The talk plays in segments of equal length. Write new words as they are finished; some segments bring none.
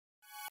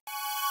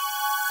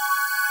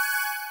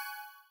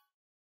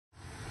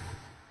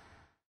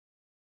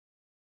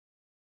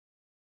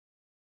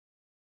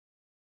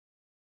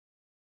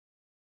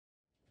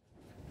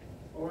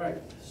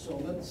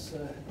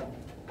So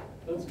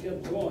let's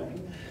get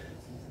going.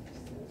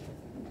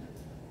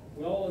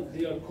 Well,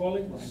 dear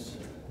colleagues,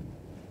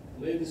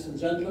 ladies and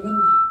gentlemen,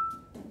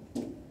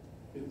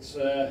 it's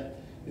a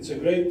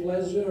great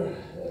pleasure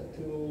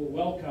to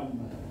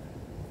welcome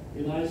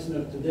in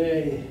I²CNER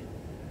today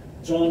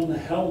John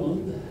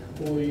Hernlund,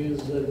 who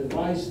is the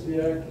Vice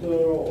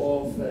Director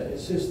of a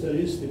sister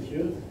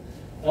institute,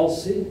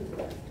 ELSI.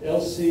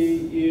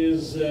 ELSI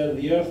is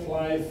the Earth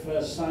Life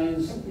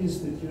Science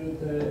Institute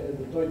at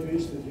the Tokyo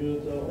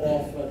Institute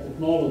of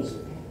Technology.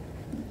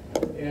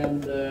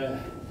 And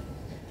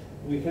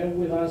we have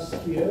with us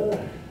here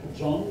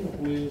John,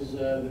 who is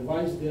the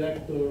Vice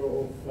Director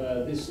of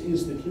this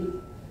institute,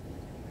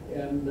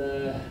 and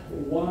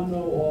one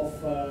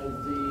of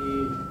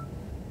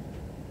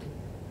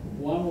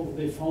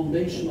the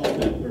foundational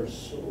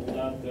members of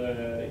that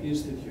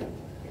institute,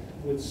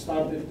 which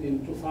started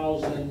in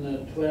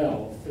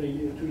 2012,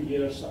 2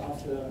 years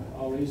after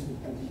our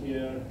institute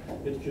here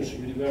at Kyushu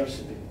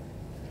University.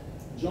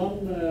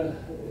 John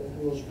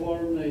was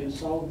born in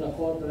South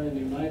Dakota in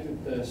the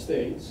United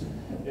States,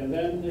 and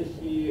then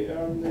he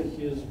earned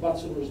his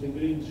bachelor's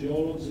degree in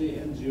geology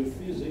and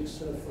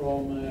geophysics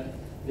from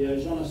the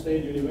Arizona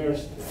State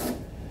University.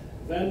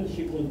 Then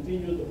he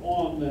continued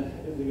on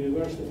at the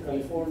University of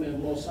California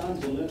in Los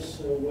Angeles,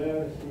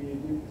 where he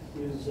did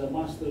his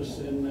master's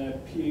and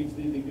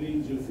PhD degree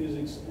in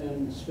geophysics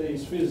and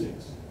space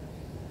physics.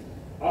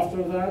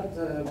 After that,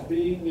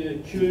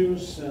 being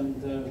curious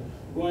and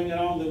going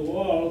around the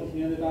world,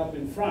 he ended up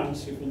in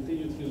France. He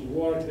continued his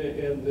work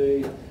at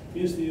the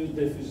Institut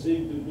de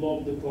Physique du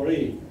Globe de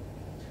Paris,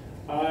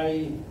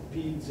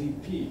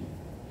 I²CNER.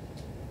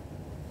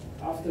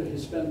 After he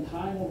spent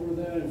time over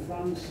there in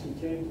France, he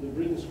came to the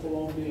British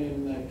Columbia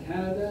in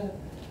Canada,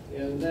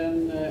 and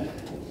then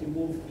he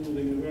moved to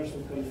the University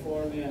of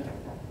California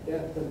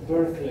at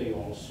Berkeley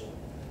also.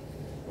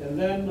 And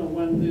then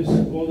when this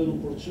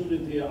golden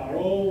opportunity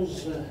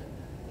arose,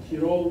 he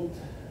wrote,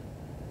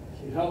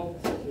 he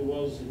helped, he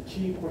was a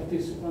key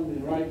participant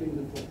in writing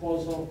the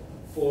proposal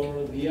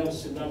for the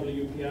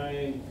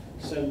LCWPI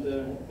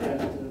Center at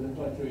the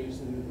Tokyo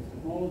Institute of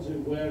Technology,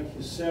 where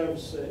he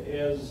serves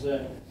as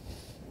a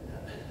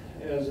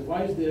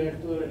vice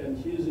director, and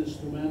he is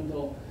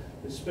instrumental,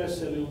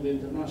 especially on the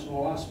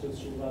international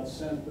aspects of that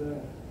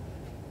center,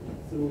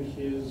 through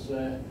his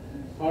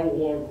hard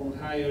work on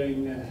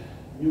hiring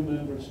new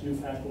members, new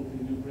faculty,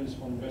 new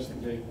principal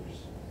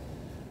investigators.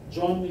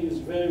 John is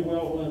very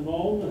well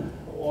known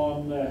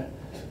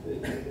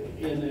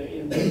in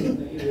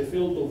the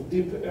field of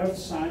deep earth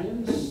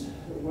science,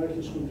 where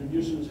his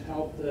contributions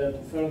helped to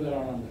further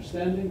our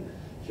understanding.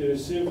 He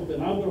received a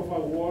number of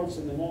awards,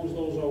 and amongst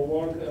those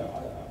awards,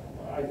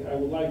 I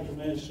would like to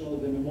mention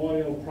the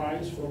Memorial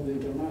Prize from the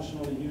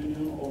International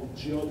Union of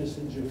Geodesy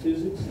and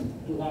Geophysics in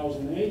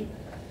 2008,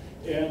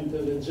 and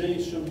the J.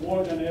 Sean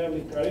Morgan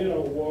Early Career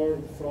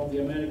Award from the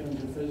American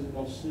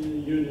Geophysical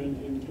Union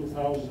in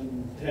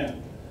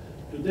 2010.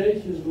 Today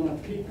he is going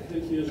to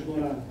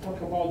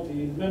talk about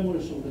the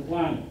memories of the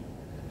planet.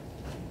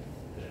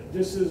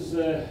 This is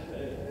a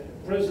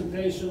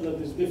presentation that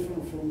is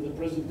different from the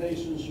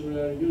presentations we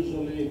are used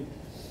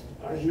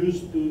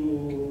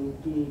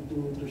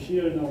to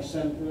hear in our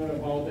center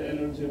about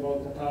energy,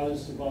 about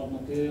catalysis, about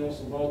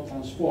materials, about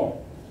transport.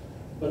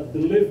 But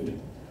believe me,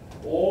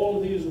 all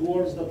these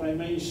words that I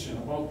mentioned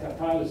about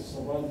catalysis,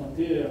 about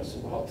materials,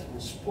 about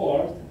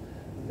transport,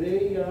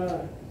 they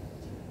are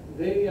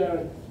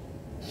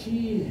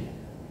key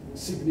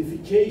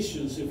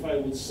significations, if I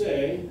would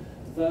say,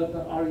 that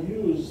are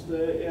used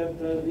at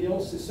the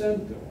ELSI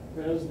Center,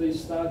 as they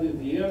study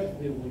the Earth,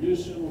 the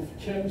evolution of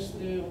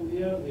chemistry of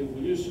the Earth, the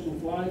evolution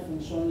of life,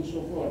 and so on and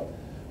so forth.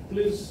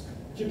 Please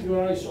keep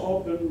your eyes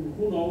open.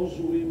 Who knows,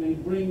 we may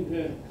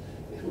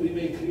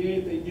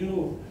create a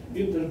new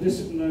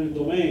interdisciplinary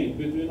domain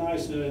between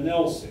I²CNER and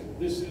ELSI.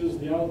 This is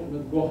the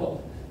ultimate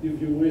goal,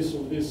 if you wish,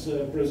 of this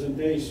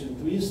presentation,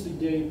 to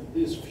instigate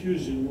this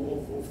fusion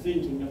of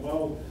thinking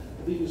about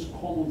these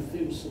common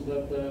themes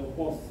that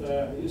both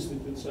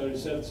institutes are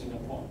researching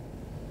upon.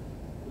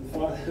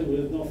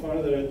 With no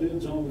further ado,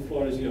 John, the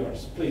floor is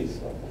yours. Please.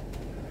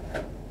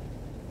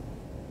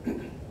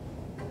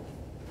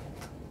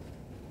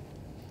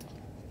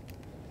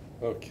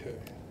 Okay.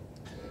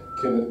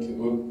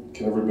 Can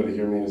everybody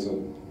hear me? Is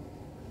it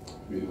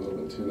be a little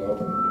bit too loud?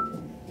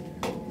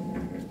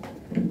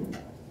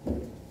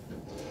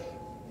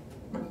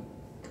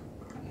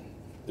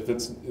 If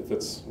it's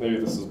maybe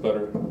this is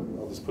better,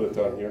 I'll just put it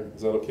down here.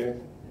 Is that okay?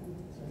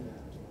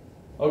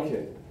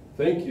 Okay.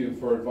 Thank you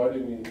for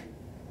inviting me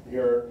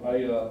here.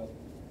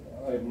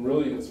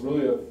 It's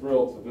really a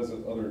thrill to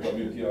visit other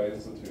WPI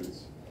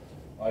institutes.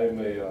 I am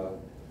a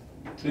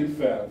big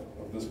fan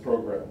of this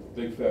program, a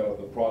big fan of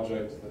the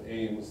project, the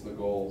aims, the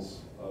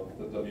goals of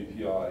the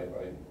WPI.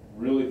 I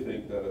really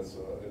think that it's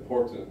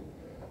important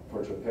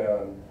for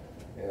Japan,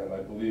 and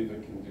I believe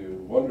it can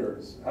do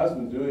wonders, has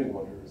been doing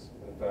wonders,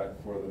 in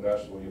fact, for the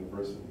national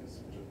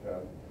universities in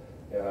Japan.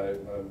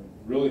 And I'm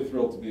really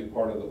thrilled to be a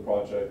part of the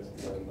project,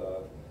 and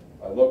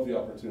I love the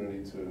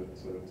opportunity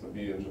to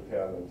be in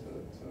Japan and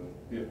to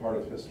be a part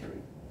of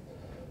history.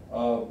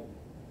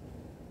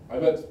 I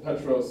met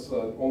Petros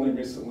only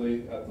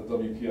recently at the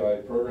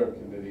WPI Program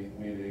Committee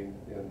meeting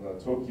in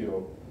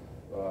Tokyo,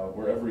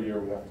 where every year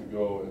we have to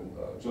go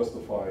and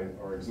justify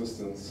our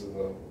existence and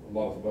a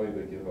lot of the money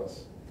they give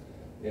us.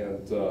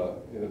 And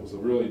it was a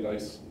really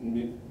nice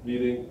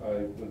meeting. I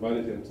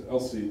invited him to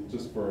Elsie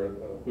just for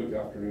a quick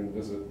afternoon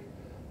visit,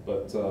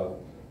 but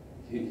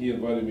he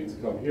invited me to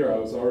come here. I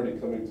was already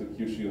coming to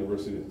Kyushu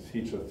University to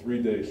teach a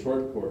 3-day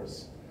short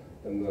course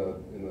in the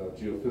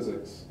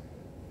geophysics.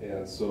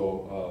 And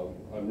so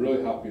I'm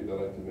really happy that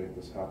I can make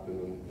this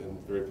happen,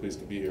 and very pleased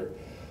to be here.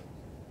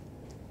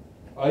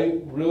 I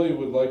really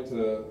would like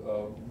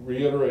to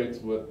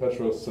reiterate what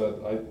Petros said.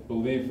 I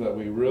believe that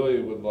we really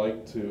would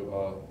like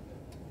to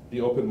be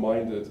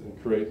open-minded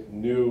and create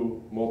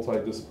new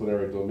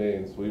multidisciplinary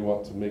domains. We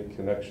want to make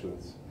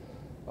connections.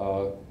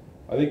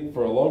 I think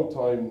for a long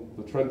time,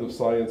 the trend of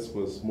science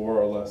was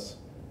more or less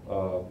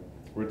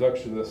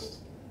reductionist.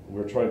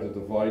 We're trying to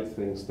divide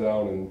things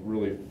down and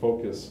really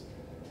focus.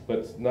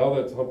 But now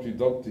that Humpty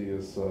Dumpty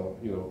is,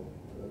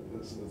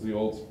 as the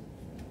old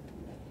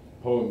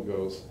poem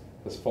goes,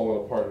 has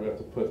fallen apart, we have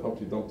to put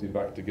Humpty Dumpty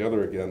back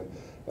together again.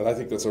 And I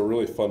think that's a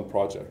really fun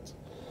project.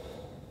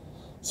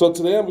 So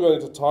today I'm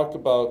going to talk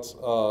about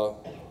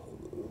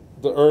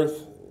the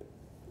Earth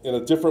in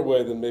a different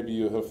way than maybe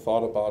you have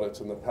thought about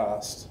it in the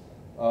past.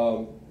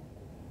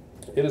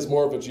 It is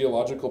more of a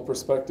geological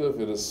perspective.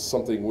 It is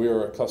something we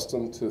are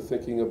accustomed to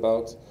thinking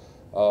about.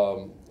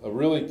 A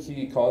really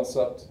key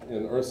concept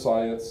in earth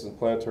science and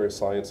planetary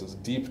science is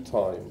deep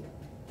time.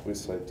 We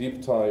say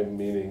deep time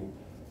meaning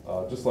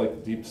just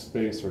like deep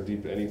space or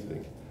deep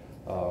anything.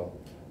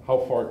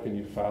 How far can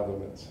you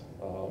fathom it?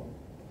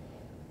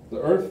 The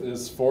Earth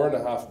is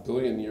 4.5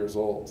 billion years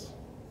old,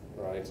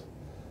 right?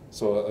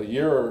 So a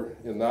year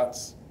in that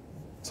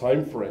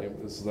time frame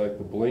is like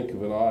the blink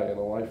of an eye in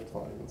a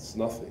lifetime. It's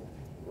nothing,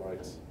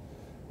 right?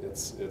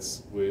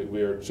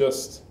 We are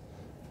just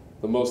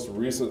the most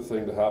recent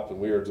thing to happen.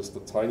 We are just the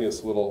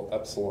tiniest little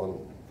epsilon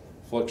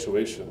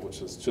fluctuation, which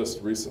has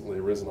just recently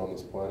arisen on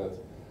this planet.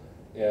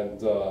 And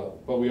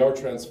but we are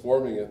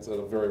transforming it at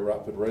a very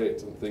rapid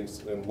rate,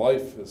 and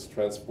life is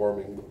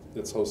transforming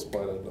its host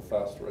planet at a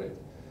fast rate.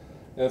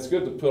 And it's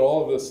good to put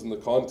all of this in the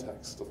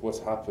context of what's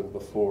happened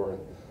before and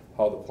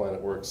how the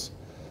planet works.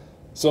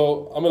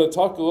 So I'm going to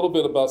talk a little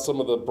bit about some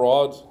of the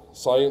broad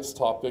science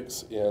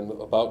topics and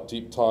about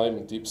deep time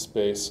and deep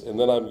space, and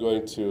then I'm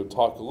going to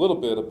talk a little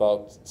bit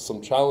about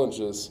some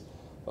challenges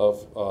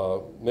of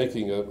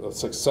making a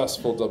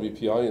successful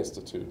WPI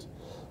Institute.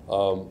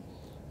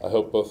 I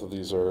hope both of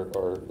these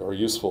are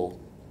useful.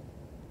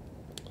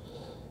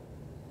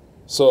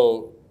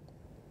 So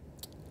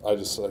I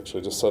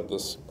actually just said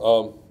this.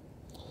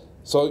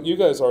 So you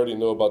guys already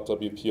know about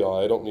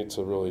WPI. I don't need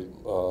to really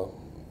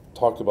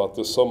talk about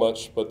this so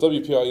much, but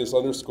WPI is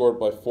underscored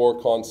by 4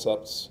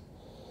 concepts: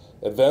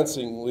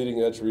 advancing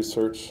leading edge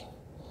research,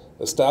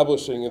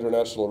 establishing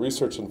international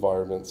research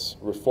environments,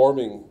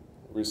 reforming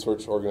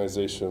research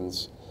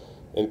organizations,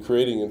 and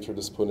creating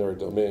interdisciplinary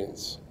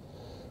domains.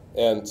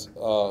 And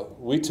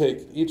we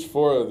take each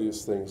 4 of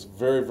these things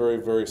very, very,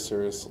 very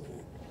seriously.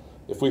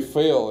 If we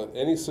fail at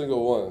any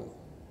single one,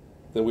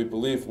 then we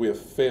believe we have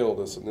failed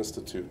as an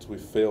institute. We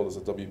failed as a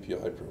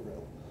WPI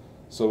program.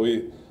 So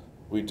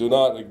we do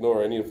not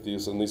ignore any of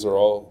these, and these are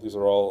all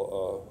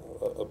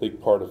a big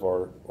part of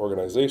our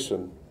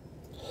organization.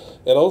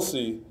 At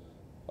ELSI,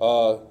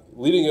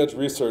 leading edge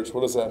research,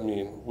 what does that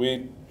mean?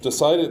 We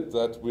decided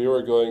that we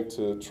were going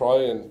to try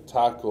and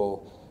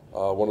tackle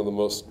one of the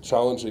most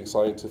challenging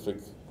scientific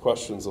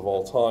questions of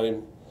all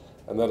time,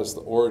 and that is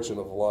the origin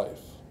of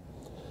life.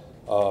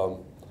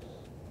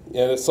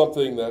 And it's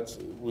something that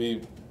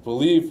we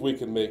believe we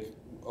can make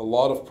a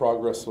lot of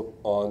progress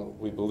on.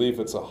 We believe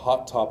it's a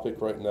hot topic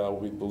right now.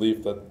 We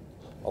believe that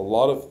a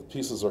lot of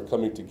pieces are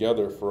coming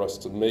together for us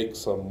to make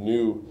some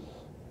new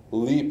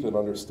leap in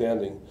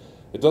understanding.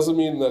 It doesn't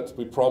mean that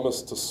we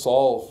promise to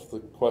solve the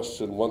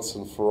question once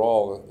and for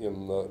all.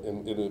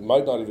 It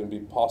might not even be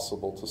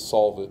possible to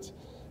solve it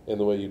in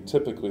the way you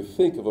typically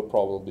think of a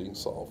problem being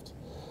solved.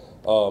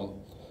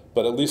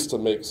 But at least to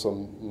make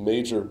some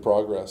major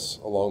progress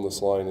along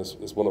this line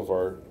is one of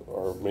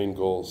our main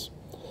goals.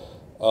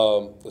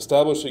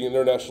 Establishing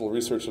international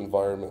research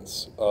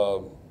environments.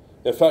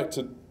 In fact,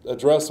 to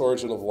address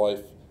origin of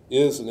life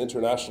is an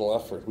international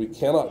effort. We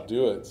cannot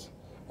do it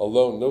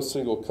alone. No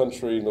single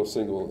country, no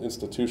single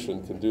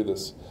institution can do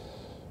this.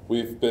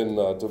 We've been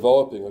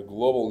developing a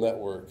global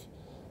network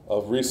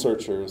of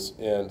researchers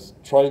and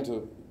trying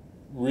to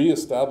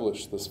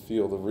reestablish this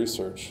field of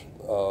research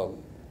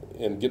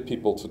and get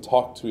people to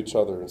talk to each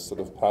other instead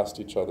of past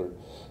each other,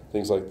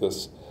 things like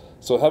this.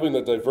 So having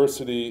the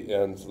diversity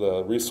and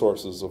the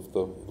resources of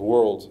the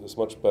world is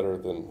much better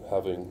than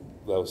having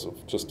those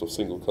of just a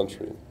single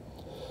country.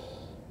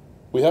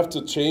 We have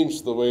to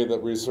change the way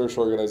that research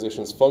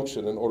organizations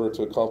function in order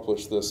to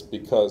accomplish this,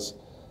 because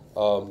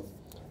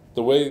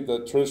the way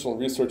that traditional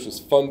research is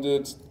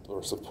funded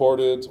or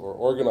supported or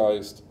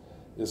organized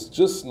is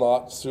just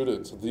not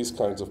suited to these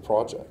kinds of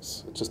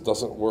projects. It just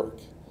doesn't work.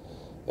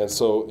 And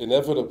so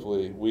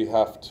inevitably, we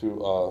have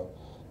to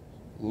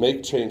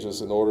make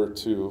changes in order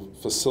to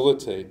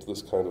facilitate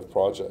this kind of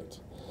project.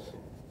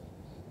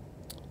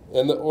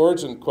 And the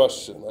origin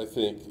question, I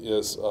think,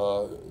 is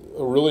a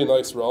really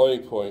nice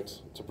rallying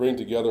point to bring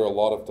together a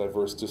lot of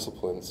diverse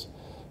disciplines.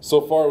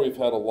 So far, we've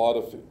had a lot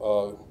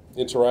of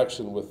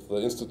interaction with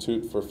the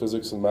Institute for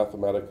Physics and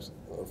Mathematics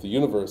of the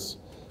Universe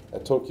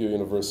at Tokyo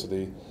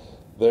University.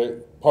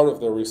 Part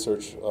of their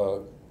research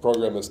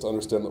program is to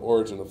understand the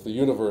origin of the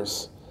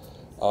universe.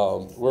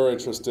 We're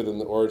interested in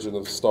the origin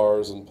of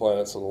stars and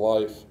planets and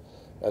life.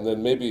 And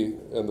then maybe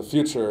in the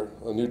future,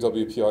 a new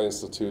WPI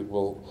institute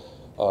will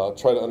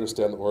try to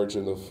understand the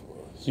origin of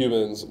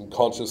humans and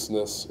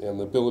consciousness and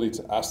the ability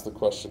to ask the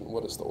question,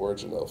 what is the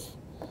origin of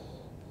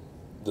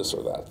this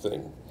or that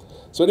thing?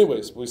 So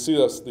anyways, we see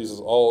these as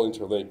all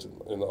interlinked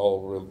and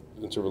all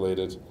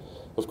interrelated.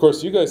 Of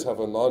course, you guys have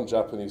a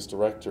non-Japanese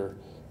director,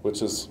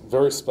 which is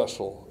very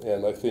special,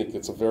 and I think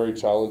it's a very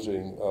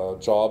challenging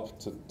job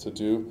to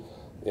do,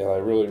 and I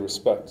really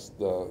respect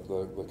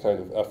the kind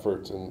of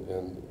effort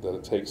and that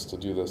it takes to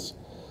do this.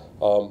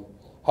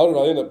 How did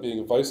I end up being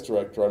a vice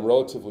director? I'm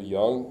relatively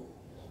young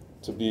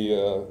to be in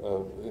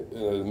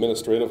an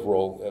administrative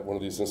role at one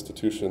of these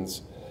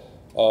institutions.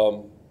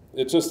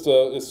 It's just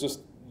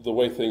the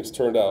way things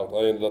turned out.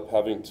 I ended up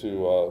having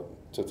to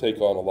take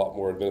on a lot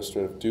more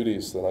administrative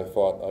duties than I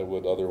thought I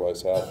would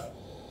otherwise have.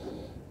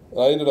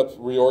 I ended up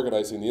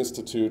reorganizing the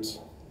institute.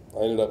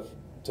 I ended up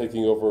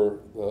taking over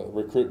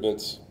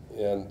recruitment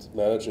and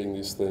managing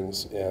these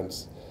things. And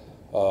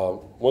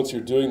once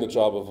you're doing the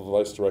job of a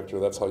vice director,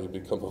 that's how you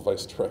become a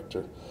vice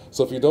director.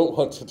 So if you don't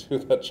want to do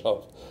that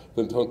job,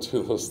 then don't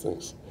do those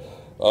things.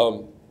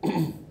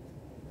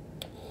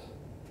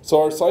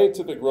 So our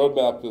scientific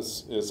roadmap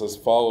is as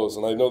follows,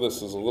 and I know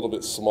this is a little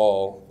bit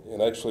small,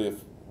 and actually if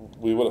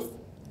we would have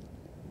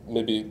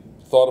maybe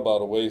thought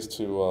about ways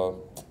to,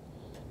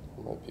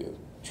 might be a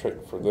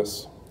trick for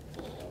this,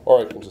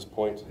 or I can just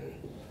point.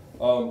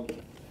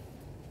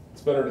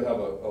 It's better to have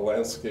a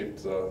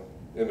landscaped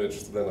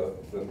image than a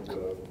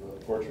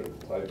portrait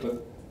type.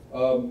 But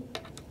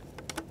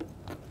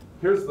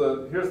here's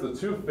the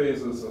two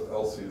phases of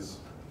ELSI's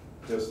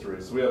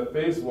history. So we have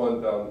phase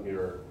one down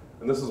here,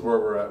 and this is where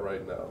we're at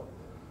right now.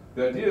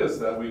 The idea is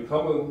that we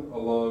come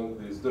along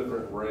these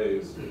different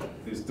rays,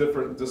 these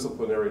different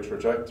disciplinary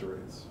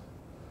trajectories.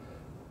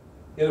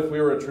 And if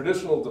we were a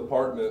traditional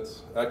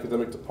department,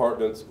 academic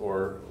department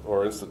or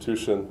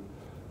institution,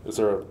 is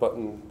there a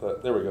button?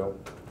 There we go.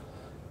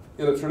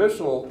 In a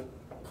traditional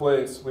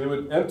place, we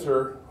would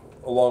enter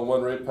along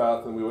one rate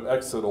path and we would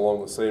exit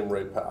along the same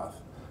rate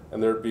path.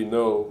 And there'd be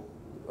no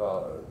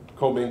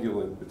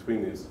commingling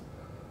between these.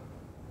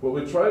 What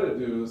we try to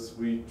do is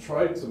we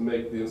try to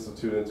make the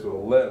institute into a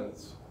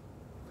lens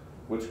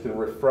which can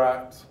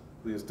refract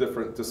these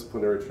different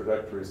disciplinary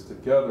trajectories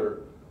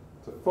together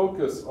to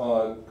focus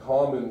on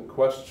common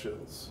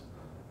questions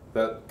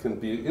that can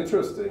be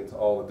interesting to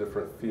all the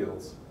different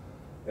fields.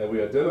 And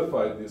we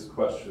identified these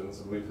questions,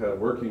 and we've had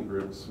working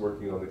groups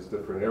working on these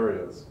different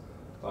areas.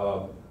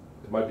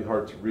 It might be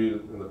hard to read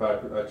in the back.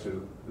 Actually,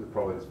 it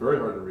probably is very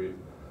hard to read.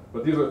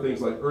 But these are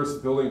things like Earth's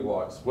building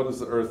blocks. What is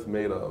the Earth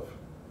made of?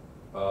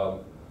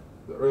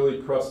 The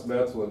early crust,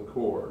 mantle, and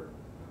core.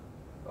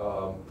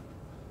 The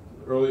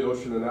early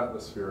ocean and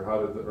atmosphere.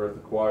 How did the Earth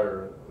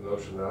acquire an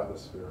ocean and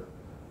atmosphere?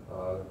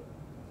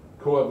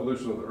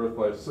 Coevolution of the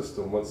Earth-life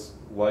system. Once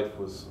life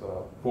was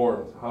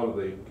formed, how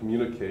do they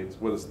communicate?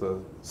 What is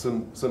the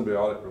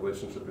symbiotic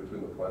relationship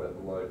between the planet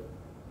and life?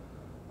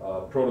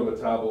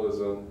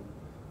 Proto-metabolism,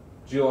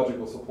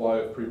 geological supply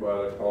of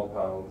prebiotic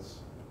compounds.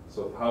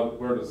 So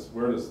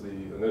where does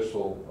the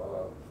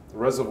initial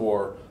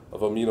reservoir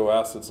of amino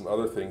acids and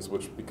other things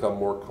which become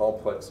more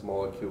complex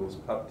molecules,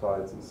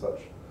 peptides and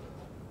such,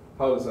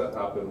 how does that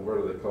happen? Where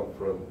do they come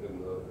from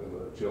in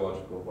the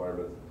geological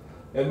environment?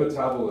 And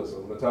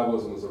metabolism.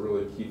 Metabolism is a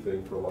really key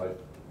thing for life.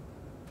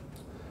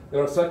 In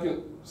our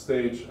second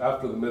stage,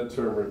 after the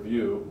midterm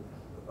review,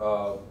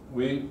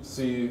 we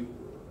see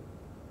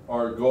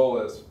our goal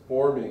as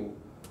forming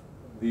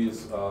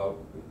these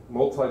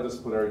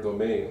multidisciplinary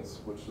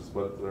domains, which is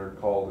what they're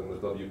called in the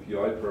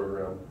WPI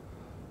program,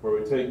 where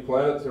we take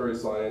planetary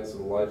science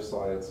and life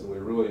science and we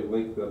really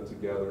link them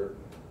together,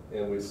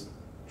 and we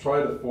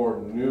try to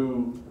form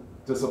new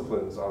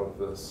disciplines out of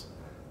this.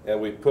 And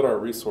we put our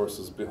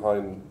resources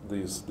behind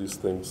these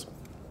things.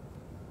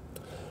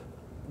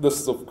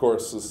 This, of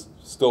course, is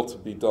still to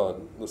be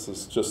done. This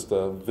is just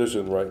a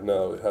vision right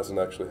now. It hasn't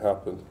actually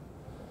happened.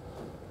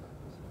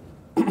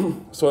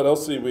 So at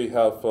ELSI, we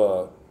have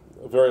a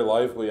very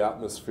lively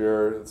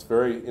atmosphere. It's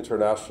very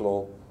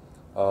international.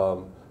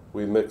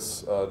 We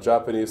mix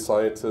Japanese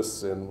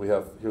scientists, and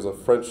here's a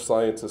French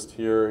scientist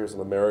here, here's an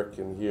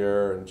American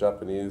here, and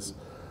Japanese.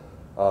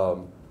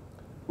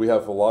 We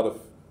have a lot of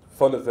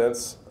fun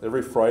events.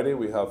 Every Friday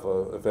we have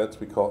an event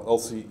we call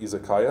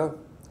I²CNER,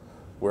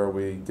 where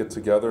we get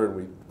together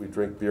and we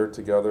drink beer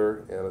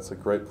together, and it's a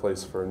great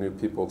place for new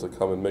people to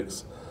come and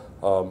mix.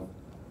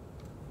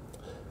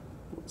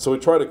 So we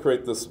try to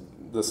create this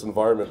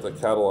environment that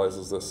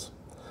catalyzes this.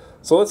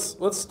 So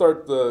let's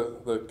start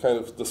the kind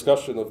of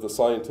discussion of the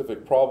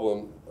scientific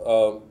problem.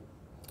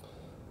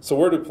 So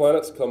where do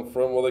planets come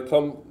from? Well, they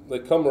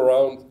come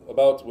around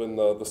about when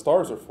the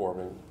stars are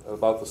forming at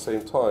about the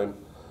same time.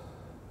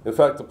 In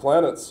fact, the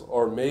planets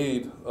are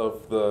made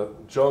of the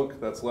junk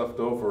that's left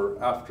over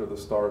after the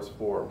stars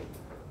form.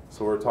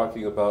 So we're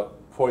talking about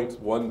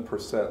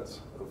 0.1%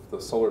 of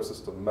the solar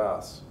system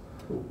mass,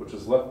 which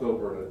is left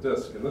over in a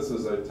disk. And this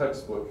is a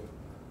textbook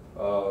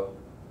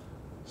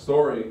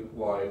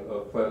storyline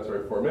of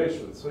planetary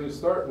formation. So you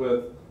start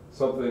with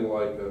something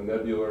like a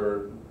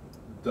nebular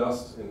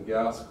dust and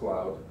gas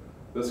cloud.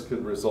 This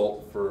could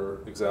result,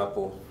 for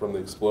example, from the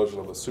explosion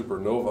of a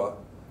supernova.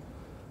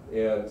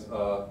 And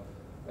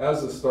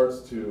as it starts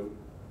to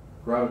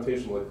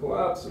gravitationally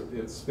collapse,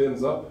 it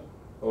spins up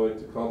owing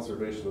to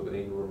conservation of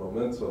angular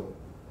momentum.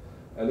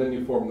 And then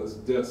you form this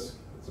disk.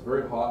 It's a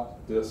very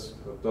hot disk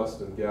of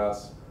dust and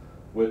gas,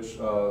 which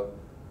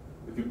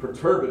if you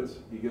perturb it,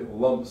 you get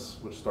lumps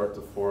which start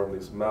to form,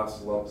 these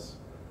mass lumps.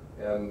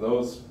 And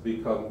those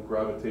become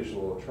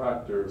gravitational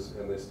attractors,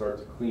 and they start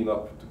to clean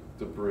up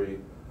debris.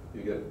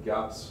 You get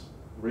gaps,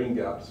 ring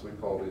gaps, we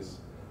call these.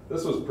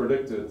 This was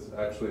predicted,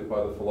 actually,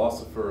 by the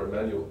philosopher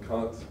Immanuel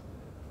Kant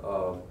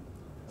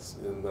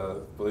in, I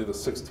believe, the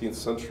 16th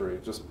century,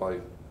 just by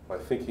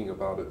thinking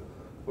about it.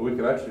 But we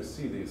can actually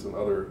see these in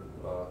other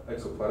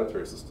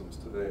exoplanetary systems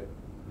today.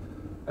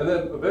 And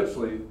then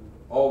eventually,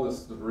 all this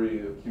debris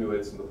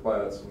accumulates into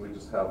planets, and we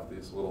just have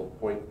these little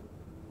point,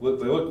 they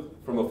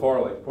look from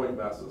afar like point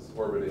masses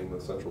orbiting the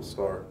central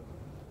star.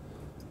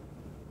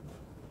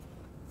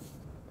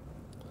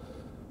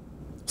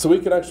 So we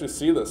can actually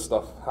see this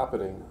stuff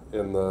happening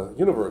in the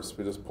universe.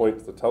 We just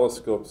point the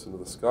telescopes into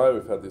the sky.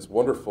 We've had these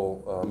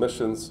wonderful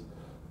missions.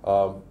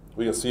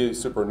 We can see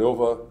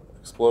supernova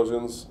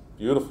explosions,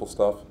 beautiful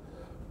stuff.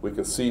 We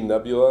can see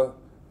nebula,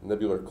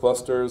 nebular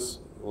clusters,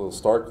 little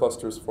star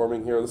clusters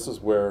forming here. This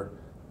is where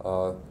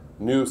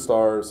new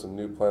stars and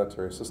new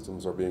planetary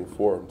systems are being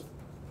formed.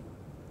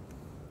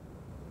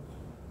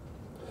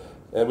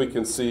 And we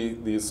can see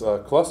these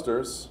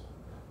clusters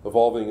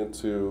evolving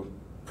into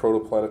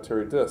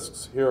protoplanetary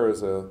disks. Here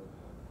is a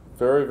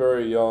very,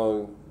 very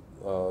young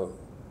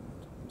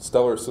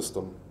stellar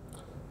system.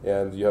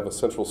 And you have a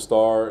central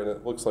star, and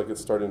it looks like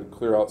it's starting to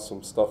clear out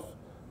some stuff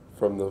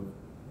from the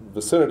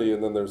vicinity,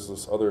 and then there's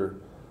this other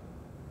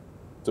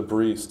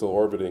debris still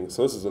orbiting.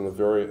 So this is in a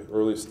very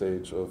early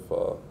stage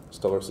of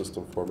stellar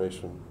system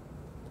formation.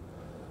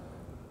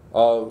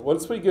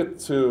 Once we get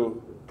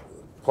to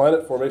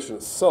planet formation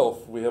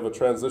itself, we have a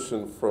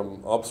transition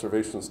from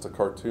observations to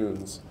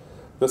cartoons.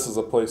 This is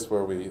a place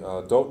where we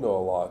don't know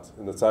a lot,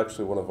 and it's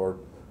actually one of our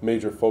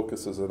major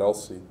focuses at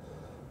ELSI.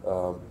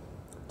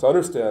 To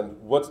understand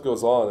what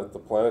goes on at the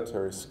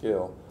planetary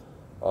scale,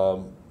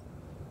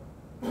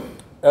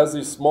 as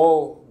these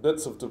small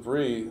bits of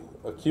debris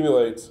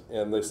accumulate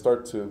and they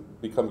start to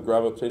become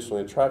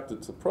gravitationally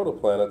attracted to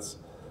protoplanets,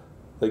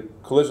 the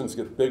collisions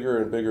get bigger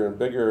and bigger and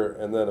bigger,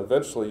 and then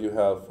eventually you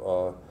have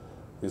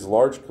these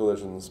large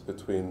collisions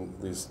between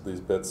these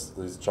bits,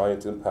 these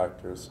giant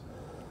impactors.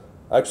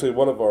 Actually,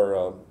 one of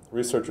our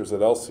researchers at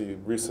ELSI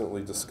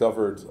recently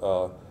discovered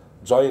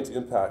giant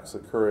impacts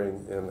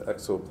occurring in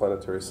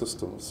exoplanetary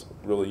systems,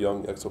 really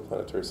young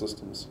exoplanetary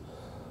systems.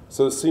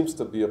 So this seems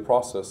to be a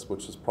process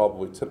which is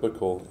probably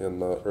typical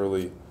in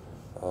early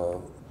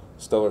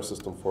stellar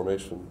system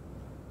formation.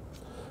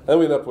 And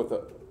we end up with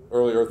the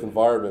early Earth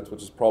environment,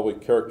 which is probably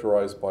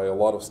characterized by a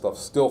lot of stuff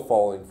still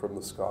falling from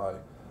the sky,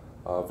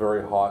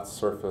 very hot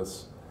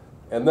surface.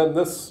 And then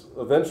this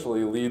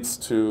eventually leads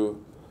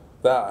to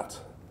that,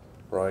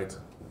 right?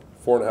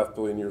 4.5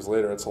 billion years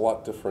later, it's a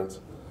lot different.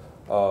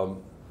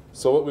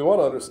 So what we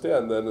want to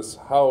understand then is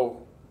how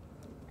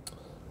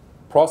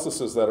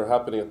processes that are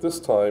happening at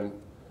this time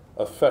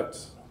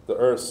affect the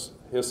Earth's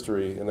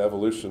history and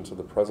evolution to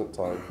the present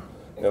time,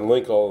 and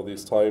link all of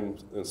these time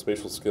and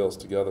spatial scales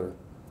together.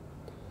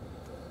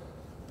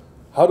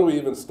 How do we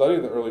even study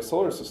the early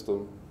solar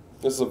system?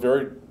 This is a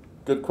very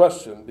good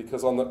question,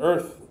 because on the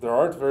Earth, there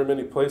aren't very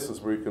many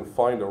places where you can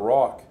find a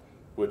rock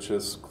which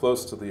is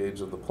close to the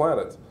age of the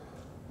planet.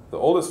 The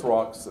oldest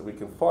rocks that we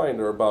can find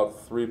are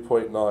about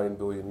 3.9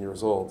 billion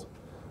years old.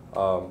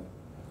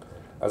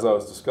 As I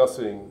was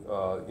discussing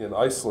in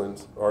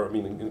Iceland, or I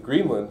mean in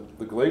Greenland,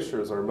 the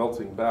glaciers are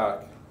melting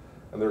back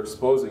and they're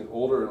exposing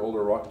older and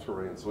older rock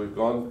terrain. So we've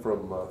gone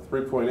from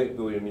 3.8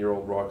 billion year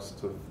old rocks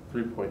to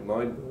 3.9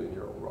 billion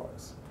year old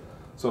rocks.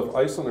 So if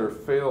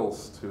I²CNER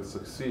fails to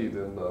succeed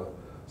in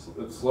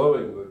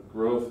slowing the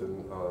growth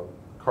in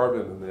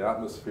carbon in the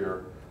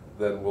atmosphere,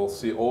 then we'll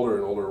see older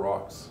and older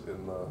rocks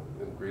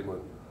in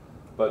Greenland.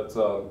 But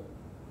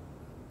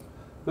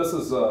this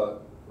is a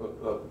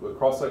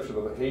cross-section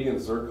of a Hadean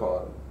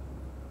zircon.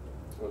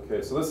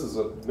 Okay, so this is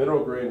a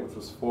mineral grain which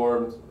was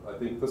formed, I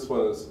think this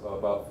one is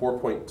about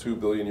 4.2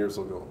 billion years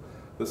ago.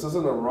 This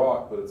isn't a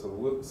rock, but it's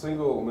a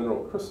single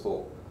mineral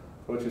crystal.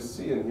 What you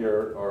see in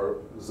here are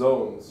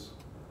zones.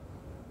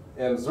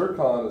 And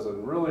zircon is a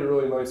really,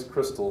 really nice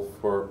crystal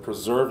for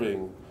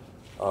preserving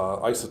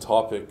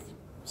isotopic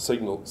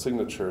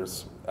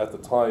signatures at the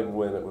time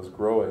when it was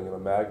growing in a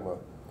magma.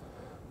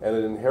 And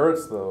it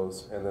inherits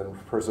those and then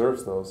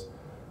preserves those.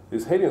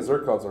 These Hadean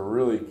zircons are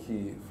really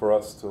key for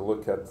us to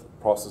look at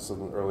processes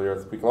in early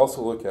Earth. We can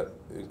also look at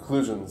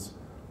inclusions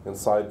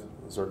inside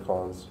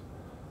zircons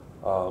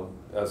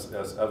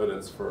as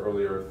evidence for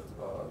early Earth,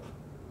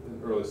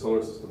 early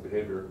solar system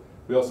behavior.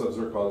 We also have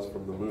zircons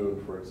from the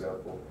moon, for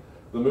example.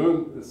 The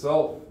moon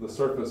itself, the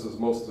surface is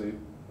mostly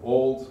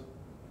old.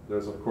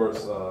 There's, of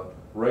course,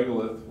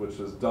 regolith, which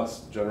is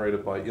dust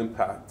generated by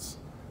impacts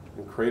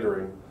and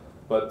cratering.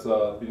 But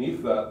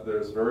beneath that,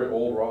 there's very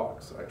old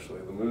rocks, actually.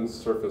 The moon's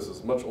surface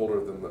is much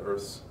older than the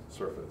Earth's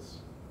surface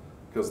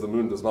because the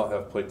moon does not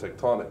have plate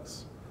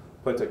tectonics.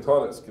 Plate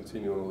tectonics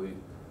continually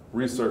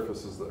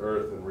resurfaces the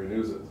Earth and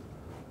renews it,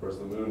 whereas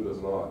the moon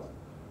does not.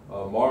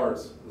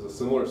 Mars is a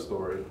similar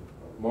story.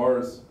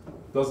 Mars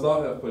does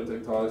not have plate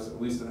tectonics, at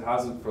least it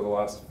hasn't for the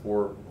last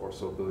 4 or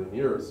so billion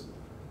years.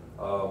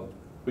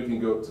 We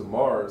can go to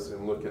Mars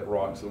and look at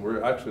rocks, and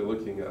we're actually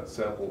looking at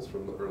samples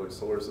from the early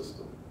solar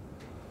system.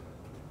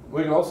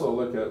 We can also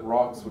look at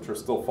rocks which are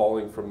still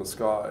falling from the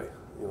sky,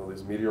 you know,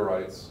 these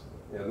meteorites,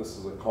 and this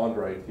is a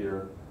chondrite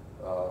here,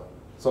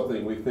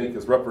 something we think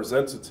is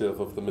representative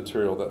of the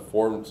material that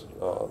formed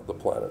the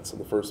planets in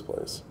the first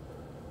place.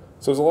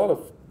 So there's a lot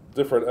of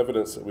different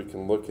evidence that we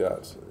can look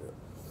at.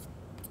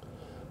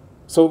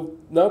 So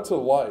now to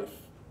life.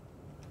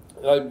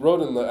 I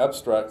wrote in the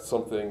abstract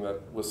something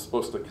that was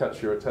supposed to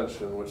catch your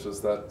attention, which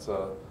is that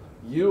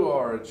you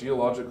are a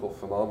geological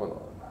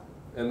phenomenon.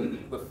 And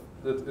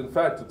in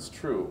fact, it's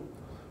true.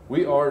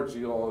 We are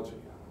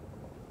geology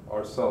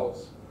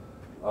ourselves.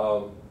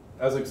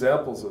 As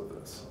examples of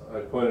this, I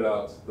pointed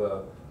out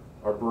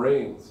our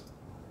brains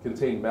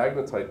contain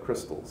magnetite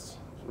crystals,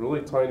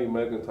 really tiny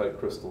magnetite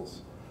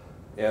crystals.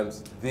 And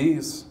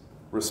these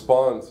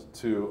respond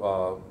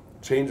to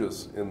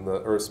changes in the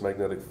Earth's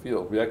magnetic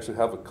field. We actually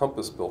have a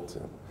compass built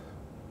in.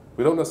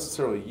 We don't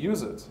necessarily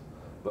use it,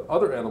 but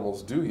other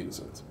animals do use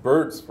it.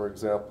 Birds, for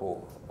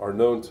example, are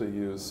known to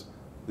use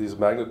these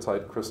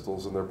magnetite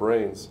crystals in their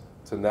brains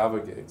to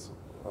navigate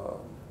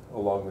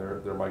along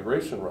their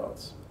migration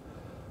routes.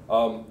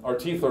 Our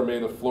teeth are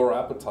made of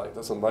fluorapatite.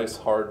 That's a nice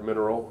hard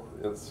mineral.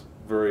 It's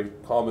very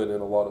common in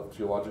a lot of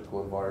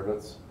geological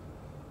environments.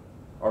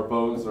 Our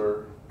bones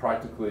are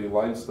practically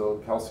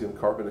limestone, calcium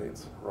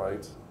carbonate,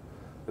 right?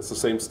 It's the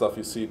same stuff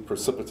you see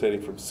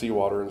precipitating from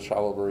seawater in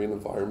shallow marine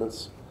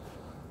environments.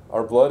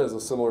 Our blood has a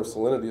similar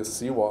salinity as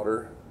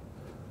seawater.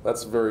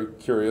 That's a very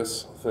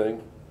curious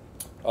thing.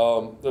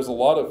 There's a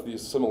lot of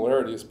these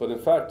similarities, but in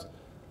fact,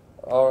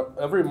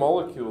 every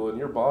molecule in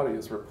your body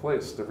is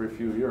replaced every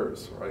few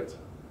years, right?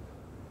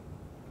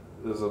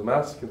 There's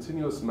a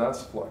continuous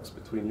mass flux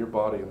between your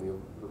body and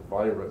the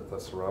environment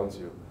that surrounds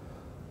you.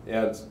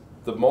 And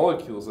the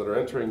molecules that are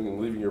entering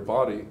and leaving your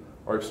body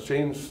are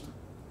exchanged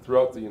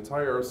throughout the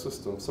entire Earth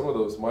system. Some of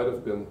those might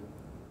have been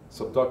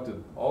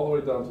subducted all the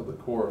way down to the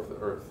core of the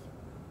Earth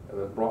and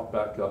then brought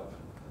back up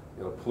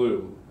in a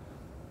plume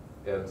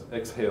and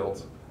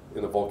exhaled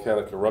in a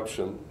volcanic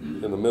eruption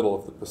in the middle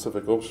of the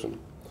Pacific Ocean.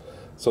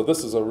 So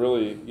this is a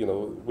really,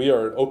 we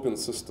are an open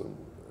system,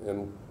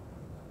 and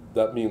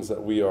that means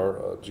that we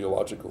are a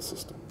geological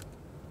system.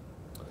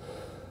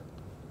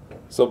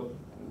 So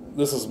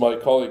this is my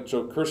colleague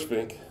Joe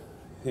Kirschvink.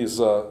 He's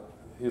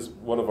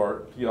one of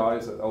our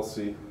PIs at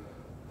LC.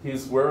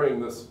 He's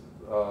wearing this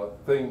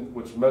thing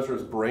which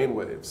measures brain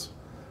waves.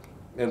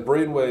 And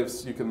brain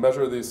waves, you can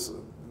measure these,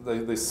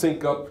 they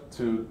sync up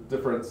to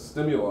different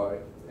stimuli,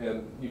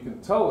 and you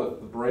can tell if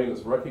the brain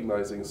is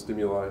recognizing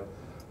stimuli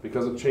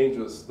because it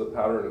changes the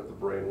pattern of the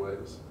brain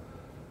waves.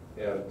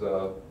 And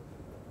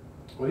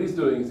what he's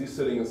doing is he's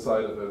sitting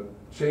inside of a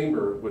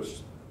chamber which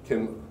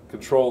can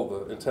control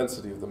the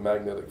intensity of the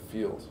magnetic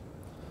field.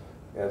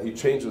 And he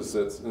changes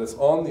it, and it's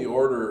on the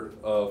order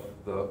of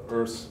the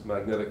Earth's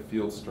magnetic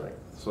field strength.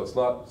 So it's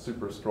not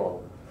super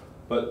strong.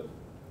 But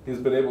he's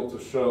been able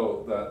to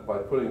show that by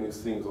putting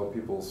these things on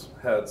people's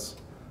heads,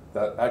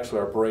 that actually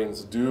our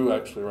brains do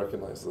actually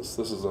recognize this.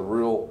 This is a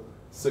real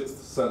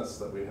sixth sense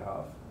that we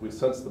have. We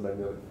sense the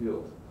magnetic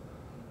field.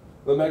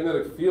 The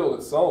magnetic field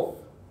itself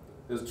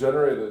is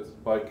generated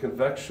by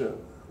convection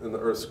in the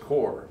Earth's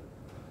core.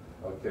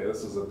 Okay,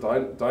 this is a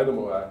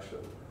dynamo action.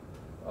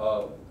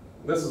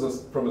 This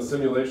is from a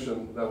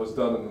simulation that was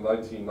done in the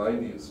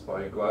 1990s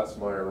by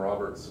Glatzmeyer and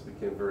Roberts. It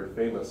became very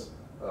famous.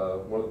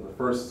 One of the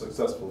first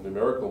successful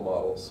numerical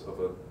models of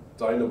a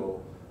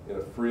dynamo in a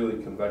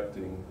freely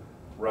convecting,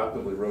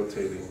 rapidly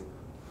rotating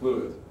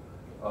fluid.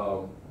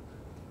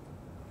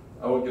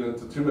 I won't get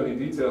into too many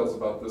details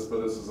about this,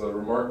 but this is a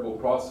remarkable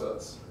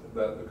process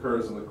that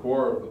occurs in the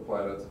core of the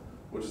planet,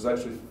 which is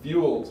actually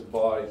fueled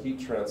by heat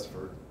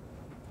transfer,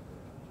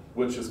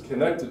 which is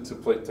connected to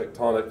plate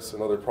tectonics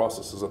and other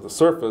processes at the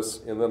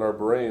surface, and then our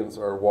brains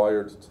are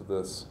wired to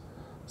this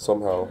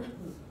somehow.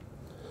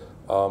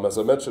 As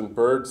I mentioned,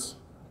 birds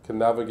can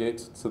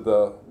navigate to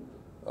the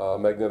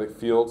magnetic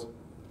field.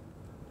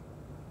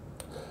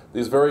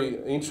 These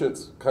very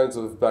ancient kinds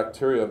of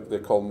bacteria, they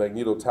call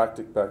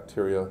magnetotactic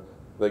bacteria,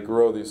 they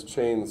grow these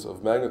chains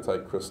of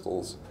magnetite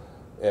crystals,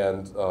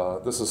 and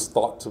this is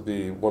thought to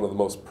be one of the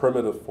most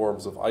primitive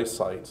forms of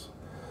eyesight.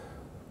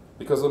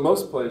 Because in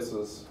most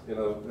places, in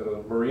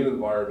a marine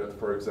environment,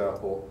 for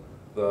example,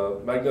 the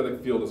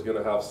magnetic field is going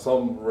to have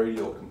some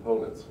radial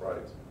components,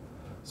 right?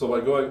 So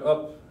by going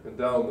up and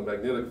down the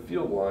magnetic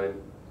field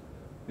line,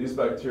 these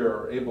bacteria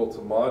are able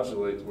to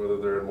modulate whether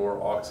they're in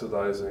more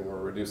oxidizing or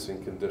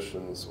reducing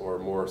conditions, or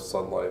more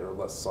sunlight or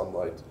less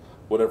sunlight,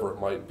 whatever it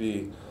might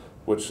be,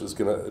 which is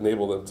going to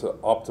enable them to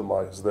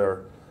optimize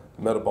their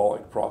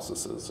metabolic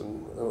processes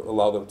and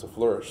allow them to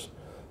flourish.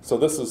 So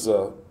this is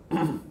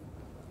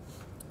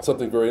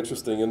something very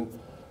interesting. And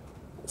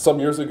some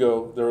years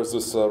ago, there was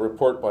this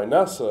report by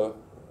NASA,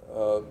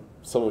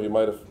 some of you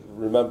might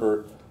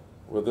remember,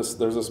 where there's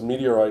this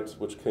meteorite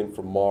which came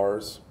from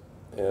Mars,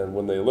 and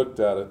when they looked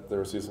at it,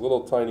 there's these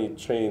little tiny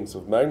chains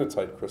of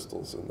magnetite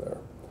crystals in there.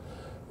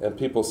 And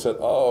people said,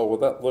 oh, well,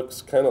 that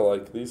looks kind of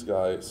like these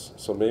guys,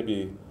 so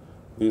maybe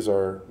these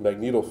are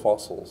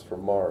magnetofossils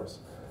from Mars.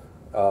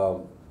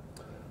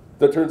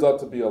 There turns out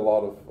to be a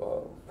lot of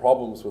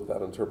problems with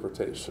that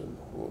interpretation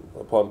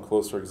upon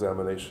closer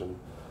examination.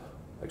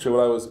 Actually,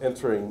 when I was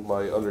entering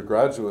my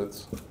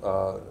undergraduate,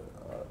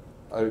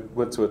 I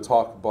went to a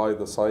talk by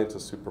the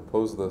scientists who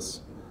proposed this,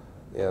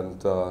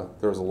 and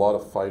there was a lot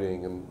of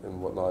fighting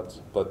and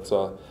whatnot. But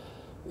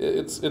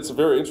it's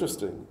very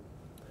interesting.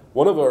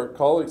 One of our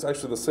colleagues,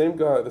 actually the same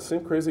guy, the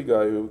same crazy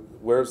guy who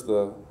wears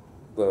the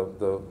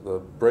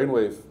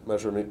brainwave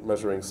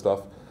measuring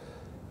stuff,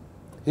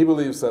 he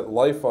believes that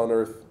life on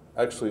Earth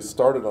actually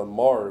started on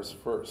Mars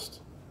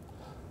first.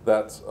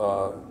 That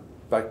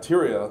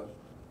bacteria,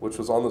 which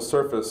was on the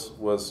surface,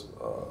 was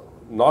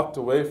knocked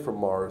away from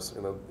Mars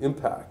in an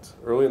impact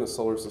early in the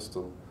solar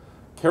system,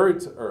 carried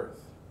to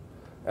Earth,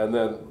 and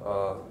then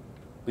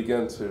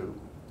began to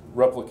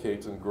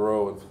replicate and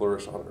grow and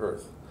flourish on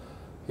Earth.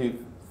 He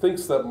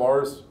thinks that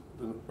Mars'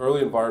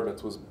 early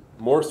environment was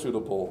more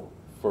suitable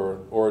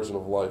for origin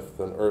of life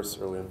than Earth's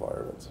early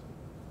environment.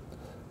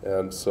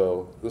 And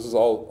so this is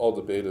all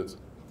debated.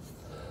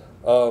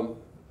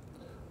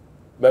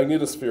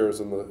 Magnetospheres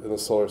in the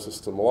solar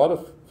system. A lot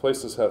of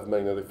places have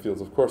magnetic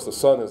fields. Of course, the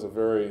sun has a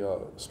very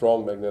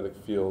strong magnetic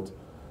field.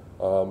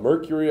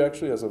 Mercury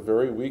actually has a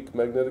very weak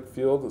magnetic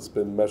field. It's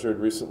been measured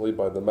recently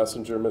by the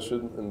MESSENGER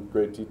mission in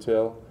great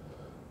detail.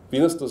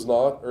 Venus does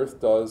not, Earth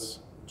does.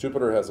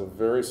 Jupiter has a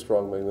very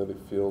strong magnetic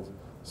field.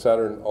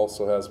 Saturn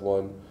also has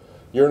one.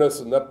 Uranus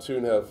and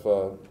Neptune have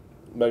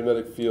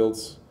magnetic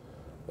fields.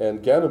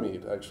 And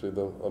Ganymede, actually,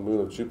 a moon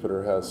of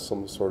Jupiter, has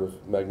some sort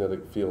of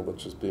magnetic field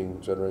that's just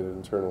being generated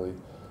internally,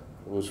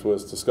 which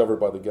was discovered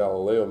by the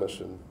Galileo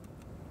mission.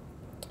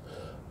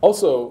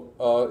 Also,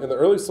 in the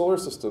early solar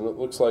system, it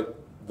looks like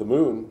the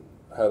moon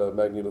had a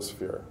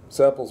magnetosphere.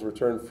 Samples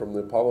returned from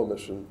the Apollo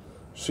mission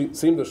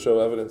seem to show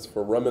evidence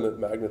for remnant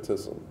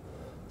magnetism.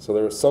 So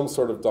there was some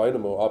sort of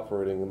dynamo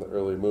operating in the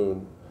early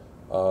moon.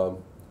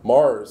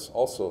 Mars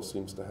also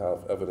seems to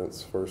have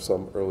evidence for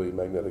some early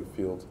magnetic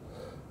field.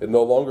 It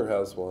no longer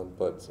has one,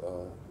 but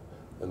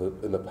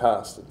in the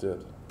past it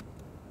did.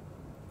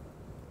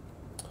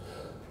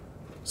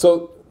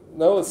 So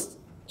now let's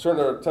turn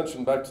our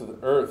attention back to the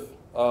Earth.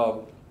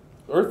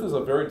 Earth is a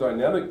very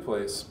dynamic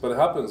place, but it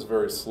happens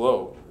very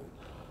slow.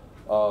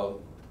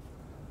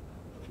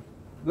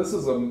 This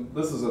is a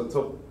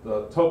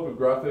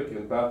topographic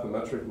and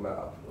bathymetric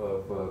map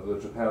of the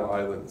Japan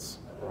Islands,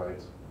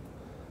 right?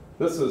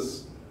 This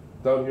is,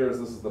 down here,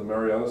 this is the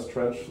Marianas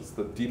Trench. It's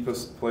the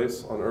deepest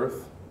place on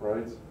Earth,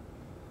 right?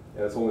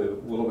 And it's only a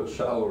little bit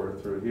shallower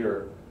through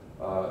here.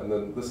 And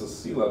then this is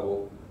sea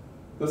level.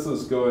 This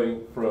is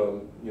going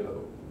from,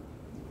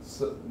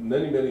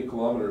 many, many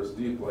kilometers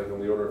deep, like on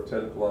the order of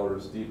 10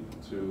 kilometers deep,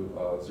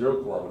 to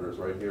 0 kilometers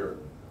right here.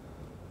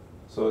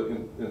 So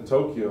in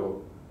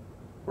Tokyo,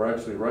 we're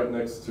actually right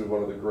next to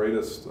one of the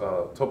greatest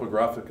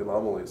topographic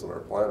anomalies on our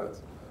planet.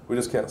 We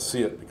just can't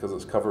see it because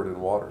it's covered in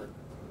water.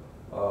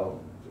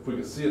 If we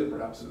could see it,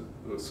 perhaps it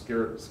would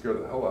scare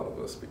the hell out of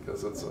us,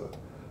 because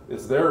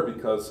it's there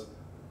because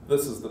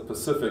this is the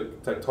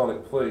Pacific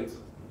tectonic plate,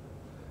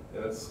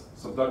 and it's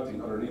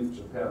subducting underneath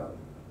Japan.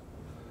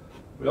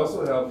 We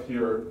also have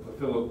here the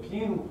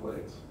Philippine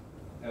plate,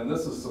 and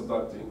this is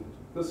subducting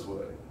this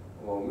way,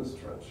 along this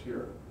trench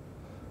here.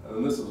 And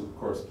then this is, of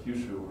course,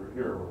 Kyushu over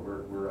here,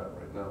 where we're at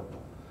right now.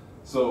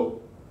 So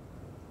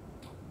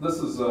this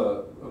is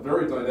a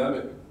very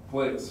dynamic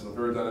place and a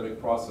very dynamic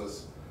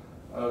process.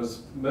 I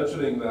was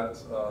mentioning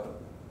that,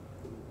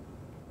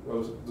 I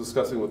was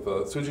discussing with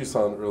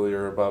Tsuji-san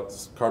earlier about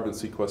carbon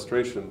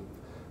sequestration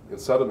in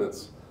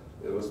sediments.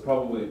 It was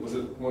probably, was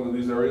it one of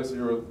these areas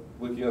you were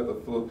looking at, the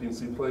Philippine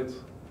sea plate?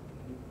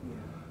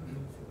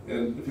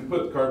 And if you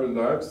put carbon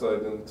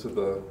dioxide into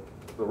the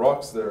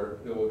rocks there,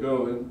 it will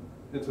go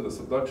into the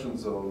subduction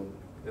zone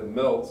and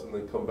melt and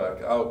then come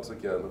back out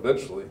again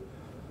eventually,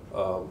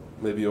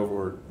 maybe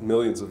over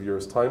millions of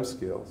years time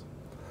scales.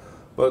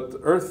 But the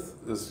Earth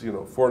is,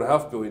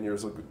 4.5 billion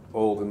years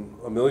old, and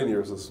 1 million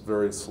years is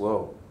very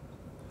slow.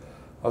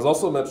 I was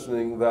also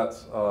mentioning that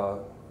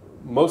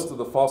most of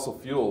the fossil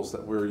fuels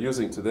that we're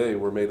using today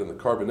were made in the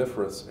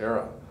Carboniferous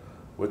era,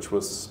 which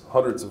was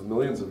hundreds of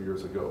millions of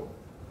years ago.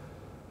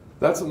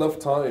 That's enough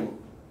time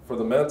for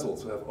the mantle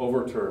to have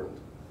overturned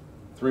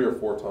 3 or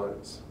 4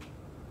 times.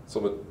 So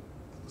with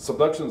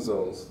subduction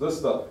zones, this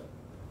stuff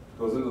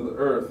goes into the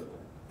earth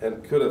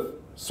and could have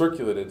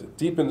circulated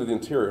deep into the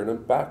interior and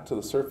then back to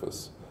the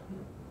surface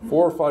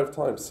 4 or 5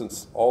 times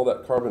since all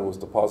that carbon was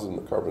deposited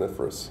in the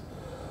Carboniferous.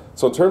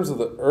 So in terms of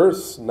the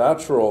Earth's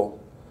natural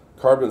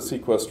carbon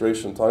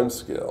sequestration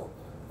timescale,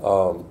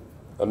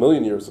 1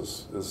 million years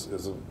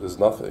is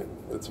nothing.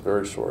 It's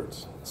very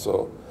short.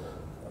 So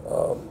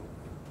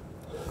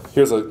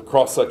here's a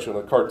cross-section,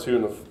 a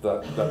cartoon of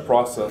that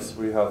process.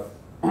 We have,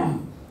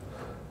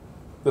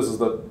 this is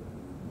the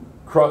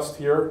crust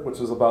here, which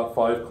is about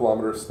 5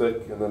 kilometers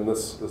thick, and then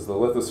this is the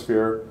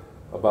lithosphere,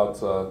 about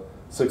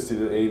 60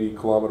 to 80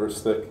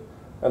 kilometers thick.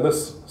 And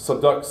this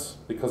subducts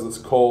because it's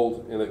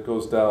cold and it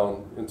goes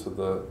down into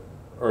the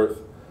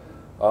earth.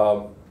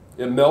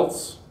 It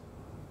melts.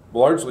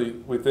 Largely,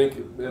 we think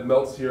it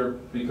melts here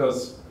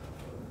because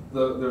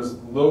there's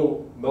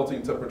low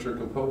melting temperature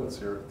components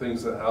here,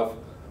 things that have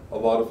a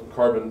lot of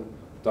carbon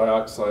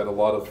dioxide, a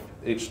lot of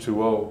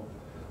H2O.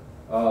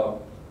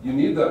 You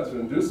need that to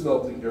induce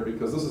melting here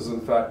because this is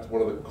in fact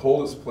one of the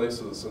coldest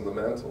places in the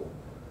mantle.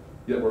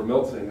 Yet we're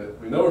melting it.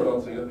 We know we're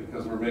melting it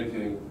because we're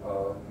making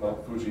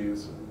Mount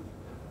Fuji's and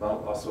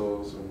Mount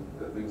Asos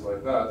and things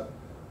like that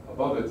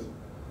above it.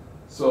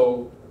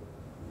 So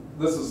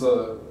this is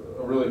a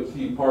really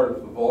key part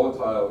of the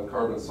volatile and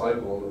carbon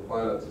cycle on the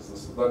planet is the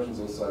subduction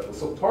zone cycle.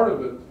 So part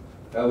of it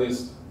at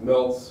least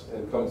melts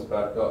and comes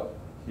back up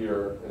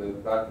here and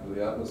then back into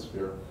the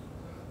atmosphere.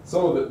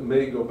 Some of it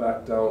may go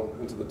back down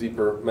into the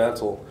deeper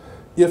mantle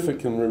if it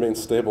can remain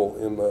stable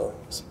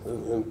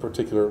in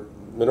particular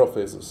mineral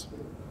phases.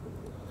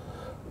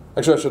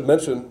 Actually, I should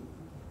mention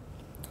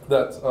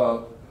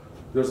that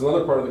there's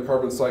another part of the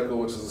carbon cycle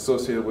which is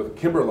associated with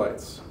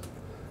kimberlites.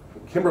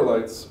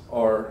 Kimberlites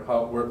are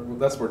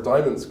that's where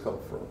diamonds come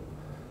from.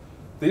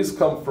 These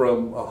come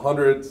from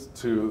 100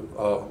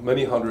 to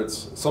many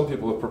hundreds. Some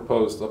people have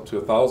proposed up to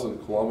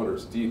 1,000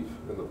 kilometers deep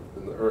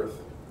in the earth.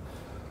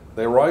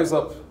 They rise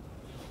up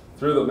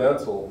through the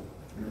mantle,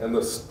 and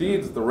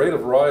the rate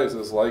of rise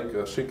is like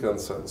a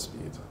Shinkansen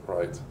speed,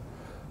 right?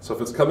 So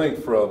if it's coming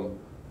from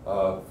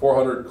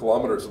 400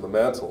 kilometers in the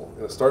mantle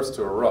and it starts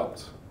to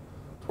erupt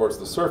towards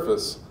the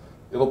surface,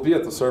 it'll be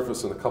at the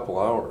surface in a couple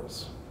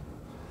hours.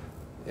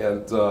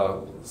 And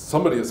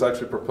somebody has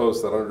actually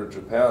proposed that under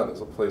Japan is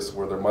a place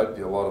where there might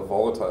be a lot of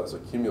volatiles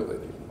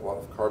accumulating, a lot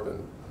of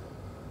carbon.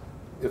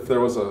 If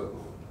there was a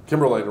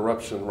kimberlite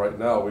eruption right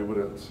now, we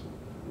wouldn't,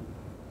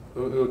 it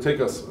would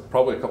take us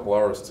probably a couple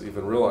hours to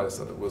even realize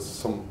that it was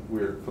some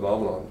weird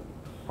phenomenon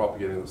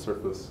propagating the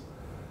surface.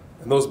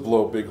 And those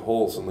blow big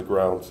holes in the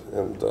ground.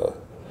 And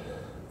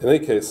in any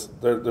case,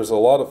 there's a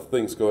lot of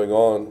things going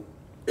on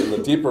in the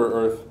deeper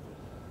earth.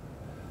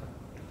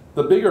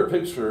 The bigger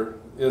picture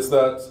is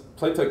that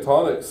plate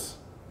tectonics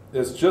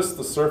is just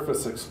the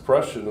surface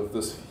expression of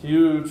this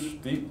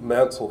huge deep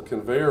mantle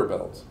conveyor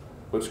belt,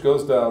 which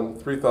goes down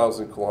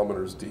 3,000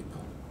 kilometers deep.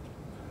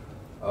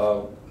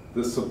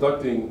 This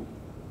subducting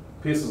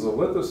pieces of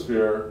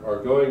lithosphere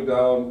are going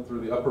down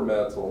through the upper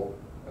mantle,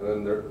 and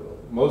then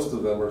most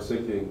of them are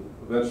sinking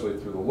eventually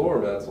through the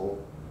lower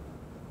mantle.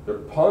 They're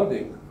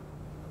ponding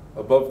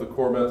above the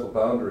core mantle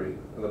boundary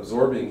and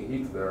absorbing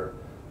heat there.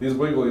 These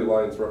wiggly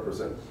lines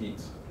represent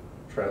heat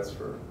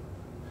transfer.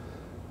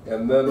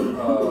 And then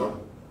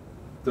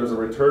there's a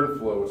return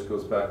flow which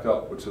goes back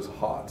up, which is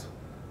hot.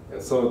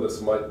 And some of this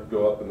might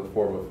go up in the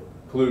form of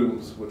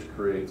plumes, which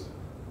create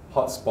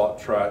hotspot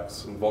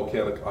tracks and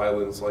volcanic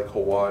islands like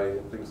Hawaii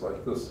and things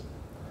like this.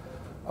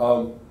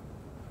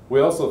 We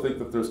also think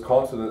that there's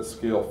continent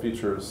scale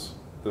features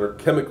that are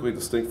chemically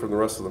distinct from the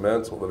rest of the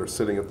mantle that are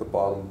sitting at the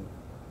bottom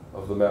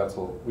of the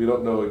mantle. We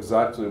don't know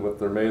exactly what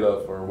they're made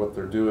of or what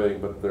they're doing,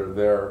 but they're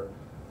there.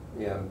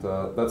 And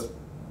that's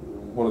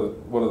one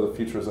of the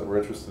features that we're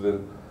interested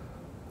in.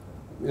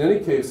 In any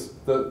case,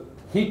 the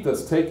heat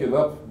that's taken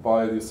up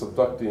by the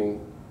subducting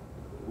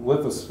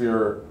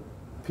lithosphere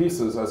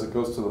pieces as it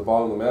goes to the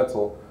bottom of the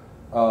mantle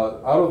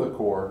out of the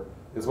core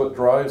is what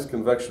drives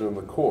convection in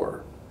the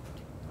core.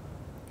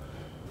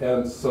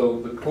 And so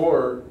the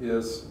core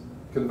is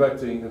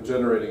convecting and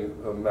generating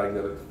a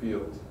magnetic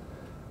field.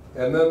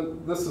 And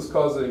then this is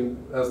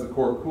causing, as the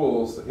core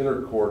cools, the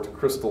inner core to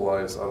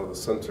crystallize out of the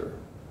center.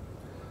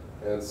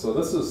 And so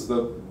this is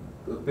the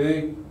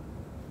big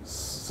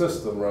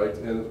system, right?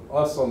 And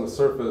us on the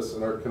surface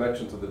and our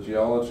connection to the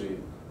geology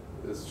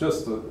is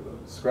just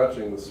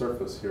scratching the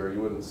surface here.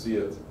 You wouldn't see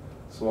it.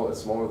 It's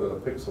smaller than a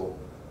pixel.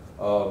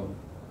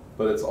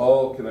 But it's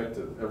all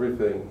connected,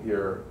 everything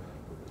here.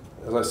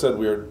 As I said,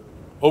 we are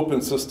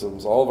open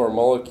systems. All of our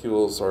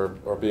molecules are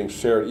being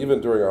shared,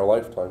 even during our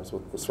lifetimes,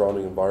 with the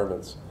surrounding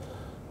environments.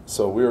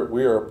 So we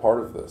are a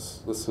part of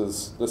this. This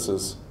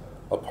is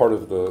a part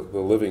of the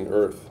living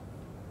Earth.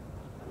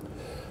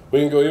 We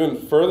can go even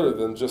further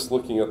than just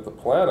looking at the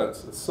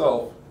planet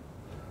itself.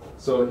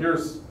 So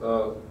here's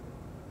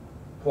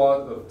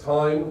plot of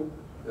time.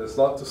 It's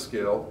not to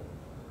scale,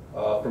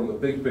 from the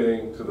Big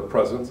Bang to the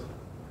present.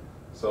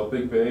 So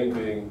Big Bang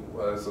being,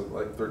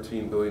 like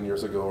 13 billion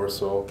years ago or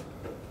so.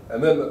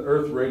 And then the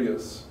Earth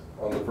radius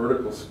on the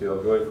vertical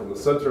scale, going from the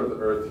center of the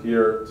Earth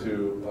here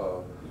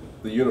to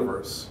the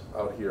universe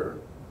out here.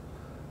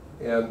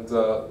 And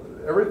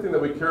everything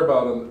that we care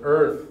about on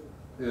Earth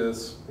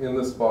is in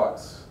this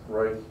box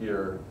right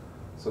here.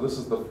 So this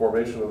is the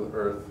formation of the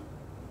Earth.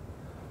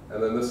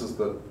 And then this is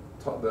the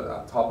top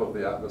of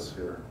the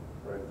atmosphere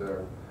right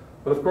there.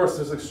 But of course,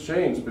 there's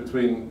exchange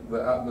between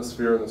the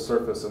atmosphere and the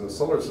surface and the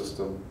solar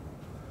system.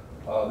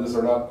 These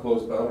are not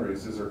closed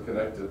boundaries. These are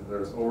connected.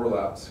 There's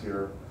overlaps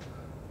here.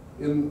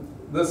 In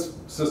this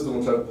system,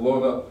 which I've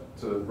blown up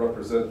to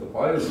represent the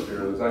biosphere,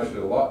 there's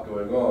actually a lot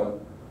going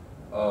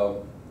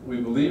on. We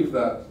believe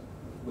that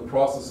the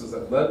processes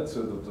that led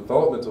to the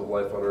development of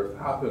life on Earth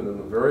happened in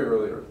the very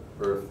early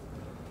Earth,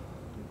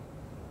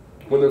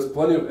 when there's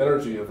plenty of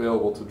energy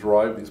available to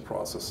drive these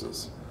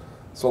processes.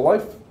 So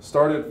life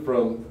started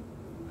from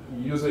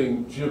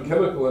using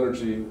geochemical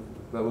energy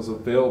that was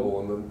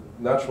available in the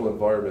natural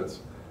environment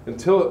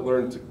until it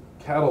learned to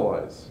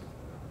catalyze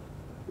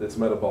its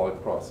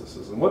metabolic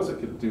processes. And once it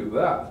could do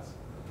that,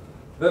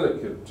 then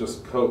it could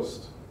just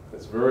coast.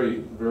 It's very,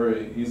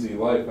 very easy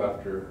life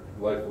after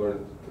life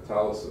learned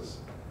catalysis.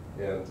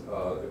 And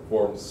it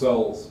formed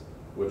cells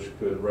which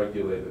could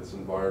regulate its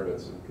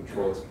environments and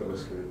control its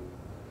chemistry.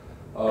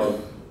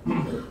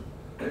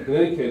 In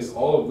any case,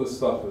 all of this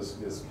stuff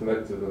is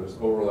connected, and there's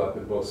overlap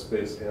in both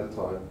space and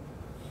time.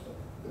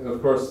 And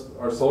of course,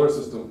 our solar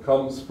system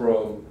comes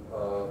from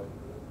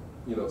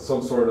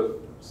some sort of,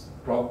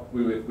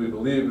 we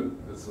believe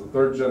it's the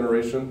third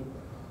generation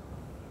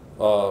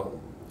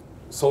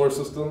solar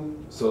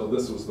system. So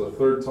this was the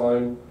third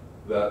time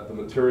that the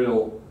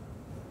material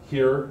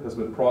here has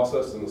been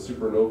processed in a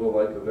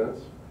supernova-like event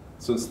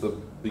since the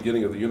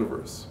beginning of the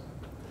universe.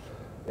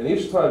 And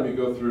each time you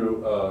go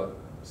through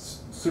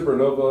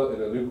supernova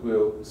in a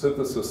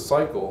nucleosynthesis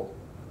cycle,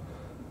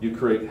 you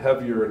create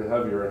heavier and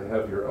heavier and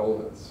heavier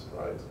elements,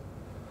 right?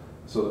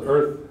 So the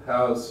Earth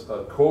has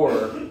a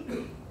core,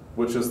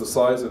 which is the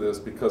size it is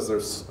because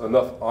there's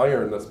enough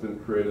iron that's been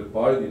created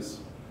by these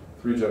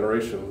 3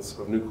 generations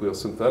of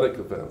nucleosynthetic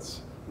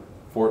events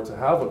for it to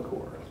have a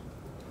core.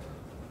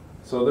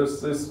 So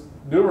there's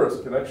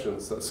numerous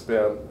connections that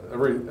span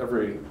every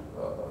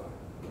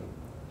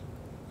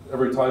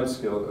time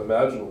scale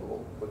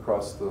imaginable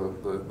across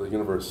the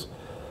universe.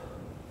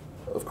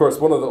 Of course,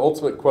 one of the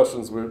ultimate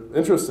questions we're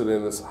interested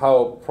in is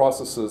how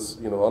processes,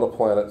 on a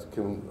planet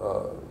can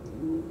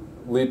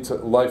lead to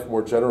life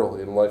more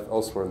generally and life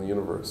elsewhere in the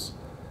universe.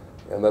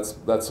 And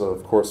that's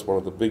of course one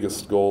of the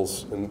biggest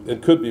goals, and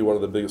it could be one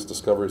of the biggest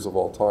discoveries of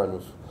all time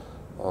if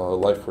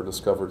life were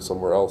discovered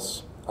somewhere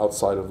else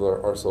outside of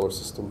our solar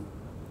system.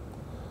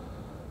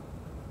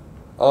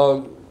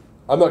 I'm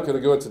not going to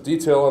go into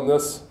detail on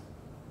this,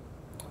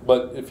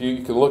 but if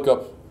you can look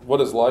up what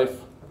is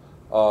life,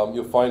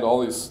 you'll find all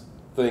these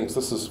things.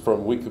 This is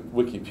from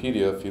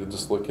Wikipedia, if you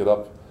just look it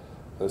up.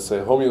 They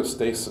say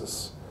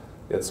homeostasis.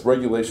 It's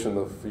regulation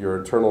of your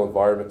internal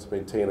environment to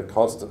maintain a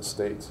constant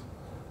state.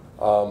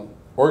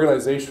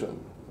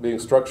 Organization, being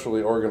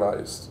structurally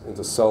organized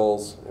into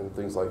cells and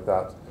things like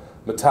that.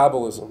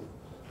 Metabolism,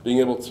 being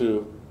able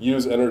to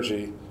use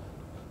energy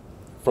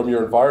from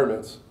your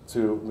environment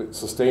to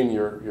sustain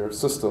your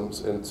systems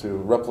and to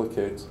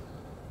replicate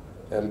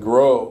and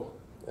grow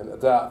and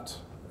adapt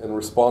in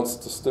response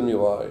to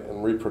stimuli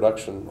and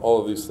reproduction.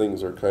 All of these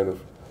things are kind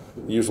of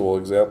usual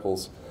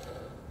examples.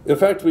 In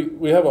fact,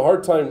 we have a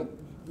hard time,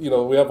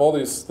 we have all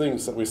these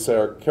things that we say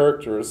are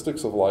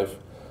characteristics of life,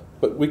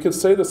 but we could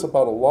say this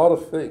about a lot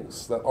of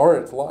things that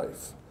aren't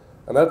life.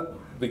 And that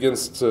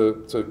begins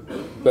to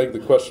beg the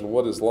question,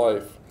 what is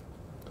life?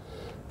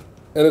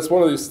 And it's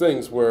one of these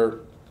things where,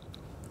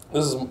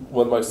 this is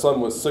when my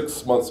son was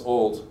 6 months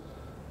old,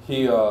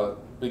 he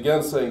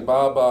began saying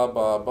ba, ba,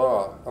 ba,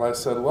 ba. And I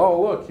said,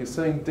 well, look, he's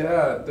saying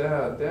dad,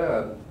 dad,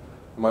 dad. And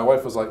my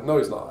wife was like, no,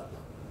 he's not.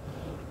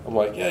 I'm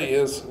like, yeah, he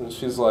is. And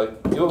she's like,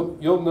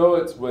 you'll know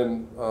it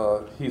when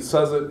he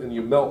says it and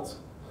you melt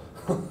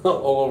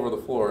all over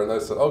the floor. And I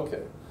said,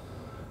 okay.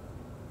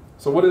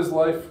 So what is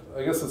life?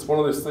 I guess it's one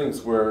of those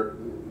things where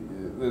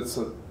it's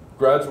a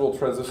gradual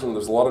transition.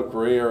 There's a lot of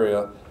gray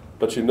area,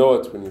 but you know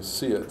it when you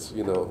see it,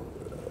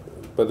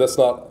 But that's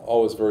not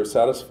always very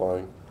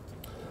satisfying.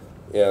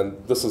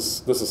 And this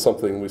is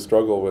something we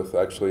struggle with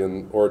actually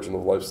in origin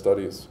of life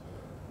studies.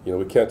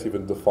 We can't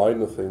even define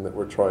the thing that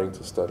we're trying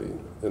to study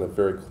in a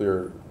very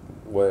clear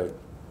way.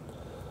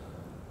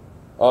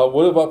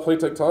 What about plate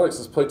tectonics?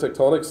 Is plate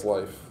tectonics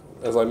life?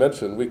 As I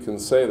mentioned, we can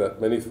say that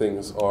many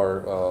things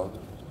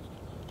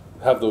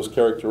have those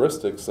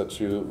characteristics that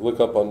you look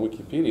up on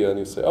Wikipedia and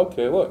you say,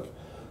 okay, look,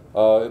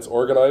 it's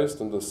organized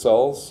into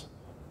cells,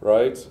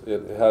 right?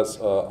 It has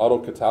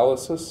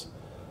autocatalysis.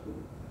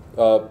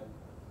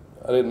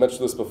 I didn't mention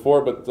this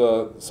before,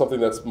 but something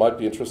that might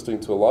be interesting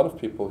to a lot of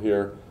people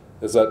here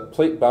is that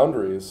plate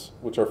boundaries,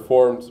 which are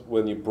formed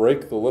when you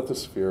break the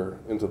lithosphere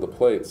into the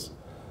plates,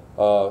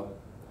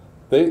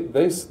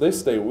 they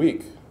stay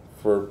weak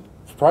for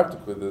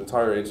practically the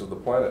entire age of the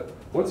planet.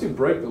 Once you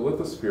break the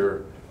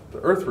lithosphere, the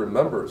Earth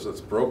remembers it's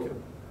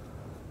broken.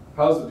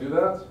 How does it do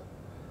that?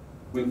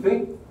 We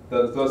think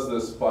that it does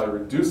this by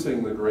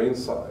reducing the grain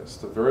size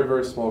to very,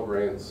 very small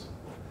grains,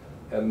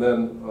 and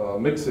then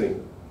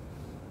mixing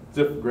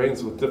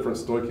grains with different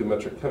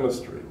stoichiometric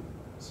chemistry.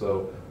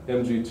 So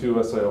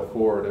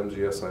Mg2SiO4 and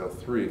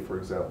MgSiO3, for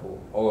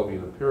example,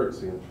 olivine and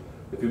pyroxene.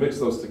 If you mix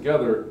those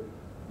together,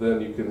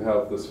 then you can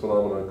have this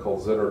phenomenon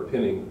called Zener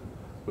pinning,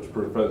 which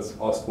prevents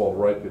ostwald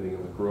ripening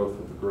and the growth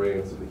of the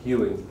grains and the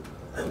healing.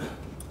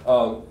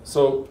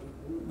 So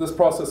this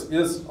process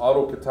is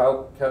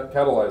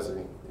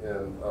auto-catalyzing,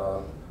 and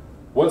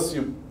once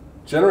you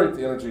generate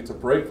the energy to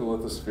break the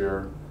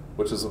lithosphere,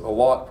 which is a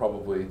lot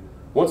probably,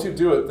 once you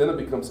do it, then it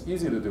becomes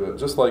easy to do it,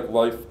 just like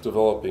life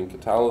developing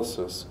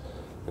catalysis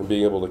and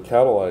being able to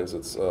catalyze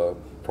its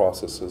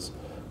processes.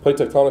 Plate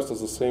tectonics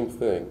does the same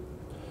thing.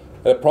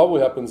 And it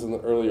probably happens in the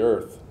early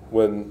Earth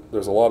when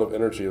there's a lot of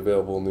energy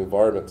available in the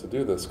environment to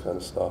do this kind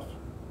of stuff.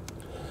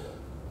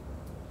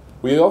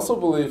 We also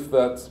believe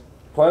that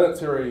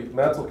planetary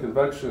mantle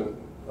convection,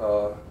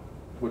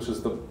 which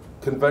is the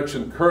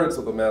convection currents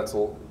of the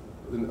mantle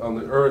on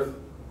the Earth,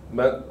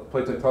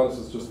 plate tectonics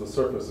is just the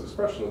surface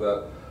expression of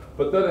that,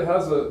 but then it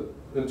has an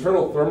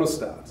internal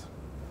thermostat.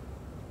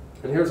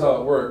 And here's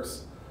how it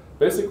works.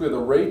 Basically, the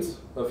rate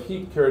of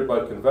heat carried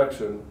by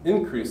convection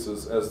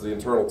increases as the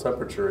internal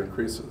temperature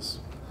increases,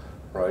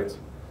 right?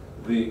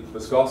 The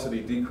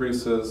viscosity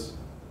decreases,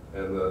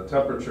 and the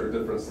temperature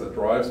difference that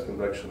drives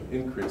convection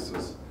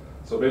increases.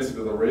 So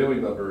basically, the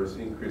Rayleigh number is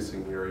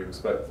increasing here. You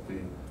expect the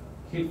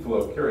heat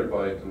flow carried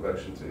by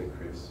convection to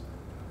increase.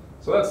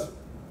 So that's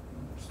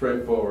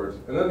straightforward.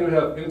 And then you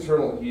have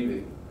internal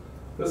heating.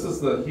 This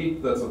is the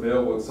heat that's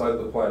available inside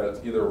the planet,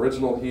 either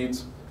original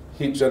heat,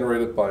 heat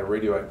generated by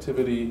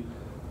radioactivity,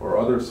 or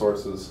other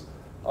sources,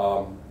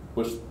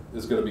 which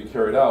is going to be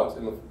carried out.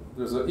 And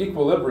there's an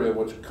equilibrium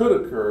which could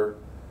occur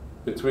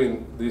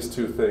between these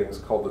two things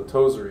called the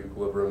Tozer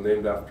equilibrium,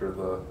 named after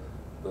the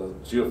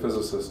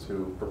geophysicist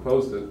who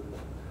proposed it.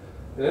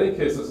 In any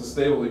case, it's a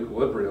stable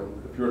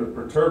equilibrium. If you were to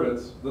perturb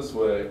it this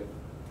way,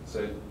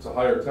 say to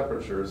higher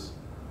temperatures,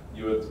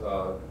 you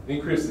would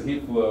increase the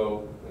heat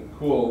flow and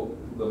cool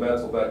the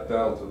mantle back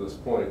down to this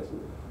point.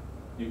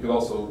 You could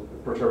also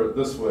perturb it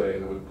this way,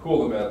 and it would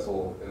cool the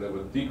mantle, and it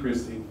would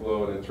decrease the heat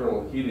flow, and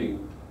internal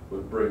heating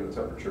would bring the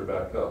temperature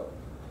back up.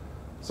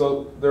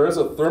 So there is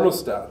a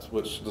thermostat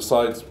which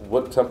decides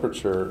what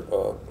temperature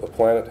a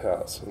planet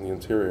has in the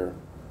interior.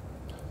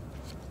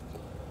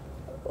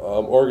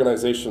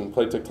 Organization,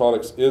 plate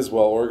tectonics is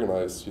well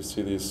organized. You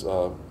see these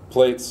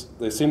plates,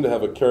 they seem to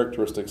have a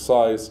characteristic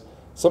size.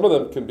 Some of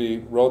them can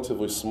be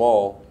relatively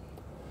small.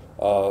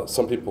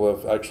 Some people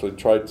have actually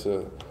tried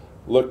to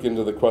look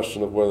into the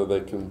question of whether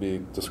they can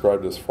be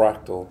described as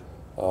fractal,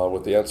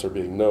 with the answer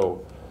being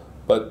no.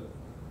 But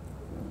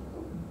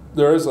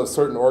there is a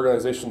certain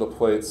organization of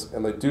plates,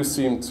 and they do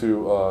seem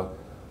to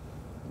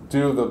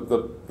do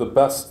the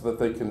best that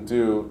they can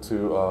do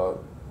to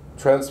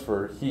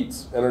transfer heat,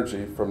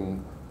 energy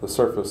from the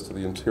surface to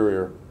the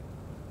interior.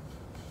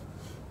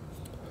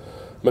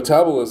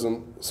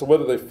 Metabolism, so what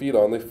do they feed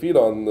on? They feed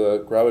on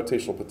the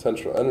gravitational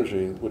potential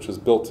energy, which is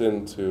built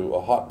into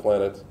a hot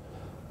planet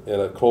in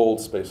a cold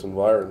space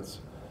environment.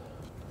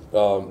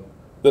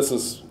 This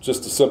is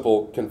just a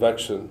simple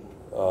convection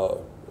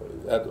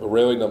at a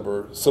Rayleigh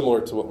number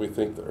similar to what we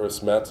think the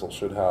Earth's mantle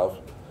should have.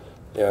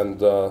 And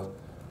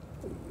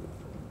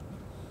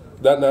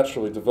that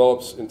naturally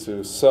develops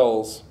into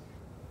cells,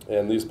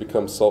 and these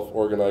become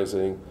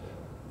self-organizing.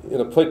 In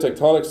a plate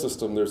tectonic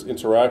system, there's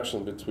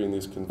interaction between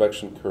these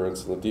convection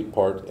currents in the deep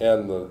part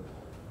and the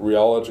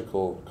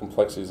rheological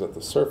complexities at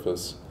the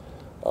surface.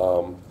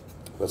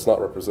 That's not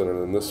represented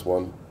in this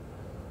one.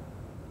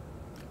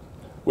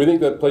 We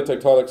think that plate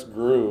tectonics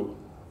grew.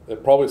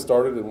 It probably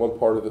started in one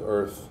part of the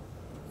Earth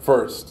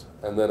first,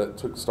 and then it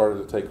started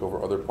to take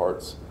over other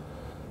parts.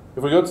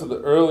 If we go to the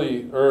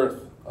early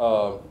Earth,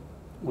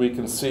 we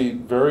can see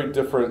very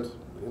different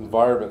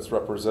environments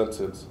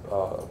represented.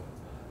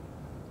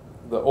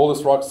 The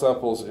oldest rock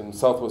samples in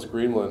southwest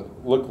Greenland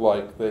look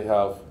like they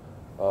have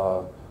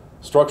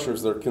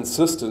structures that are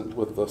consistent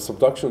with the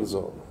subduction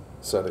zone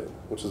setting,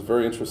 which is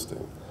very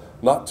interesting.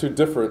 Not too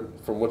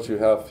different from what you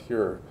have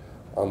here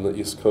on the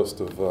east coast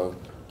of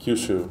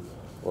Kyushu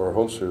or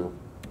Honshu.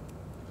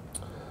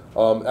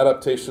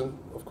 Adaptation,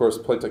 of course,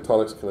 plate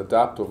tectonics can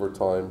adapt over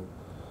time.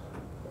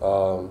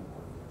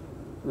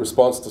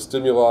 Response to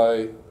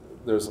stimuli,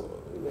 there's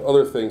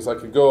other things. I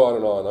could go on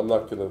and on. I'm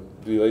not going to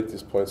delete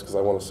these points because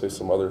I want to say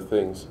some other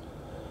things.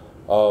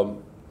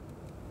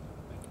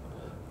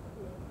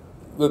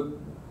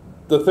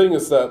 The thing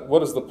is that,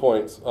 what is the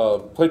point?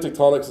 Plate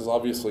tectonics is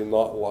obviously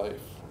not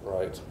life,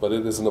 right? But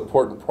it is an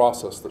important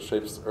process that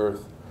shapes the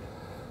Earth.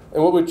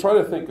 And what we try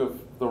to think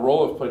of the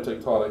role of plate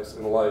tectonics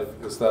in life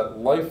is that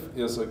life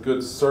is a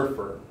good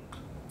surfer,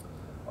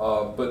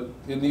 but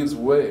it needs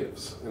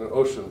waves in an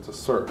ocean to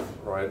surf,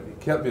 right? You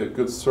can't be a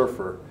good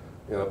surfer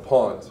in a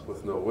pond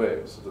with no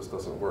waves. It just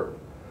doesn't work.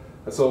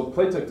 And so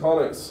plate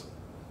tectonics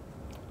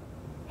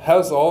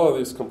has all of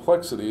these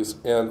complexities,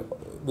 and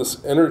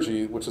this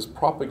energy, which is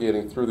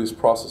propagating through these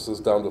processes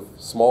down to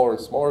smaller and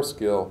smaller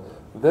scale,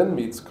 then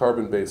meets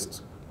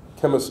carbon-based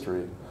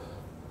chemistry,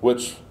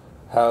 which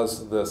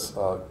has this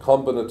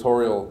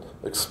combinatorial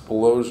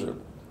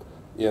explosion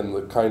in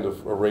the kind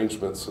of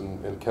arrangements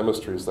and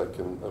chemistries that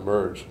can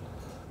emerge.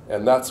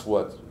 And that's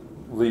what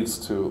leads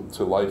to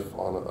life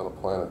on a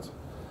planet.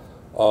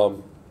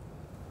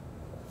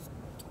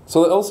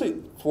 So the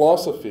LC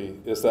philosophy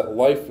is that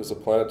life is a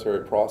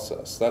planetary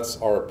process. That's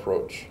our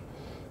approach.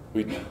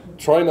 We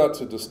try not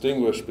to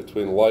distinguish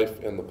between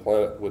life and the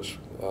planet, which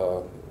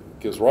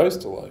gives rise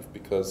to life,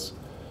 because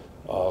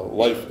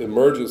life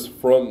emerges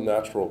from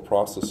natural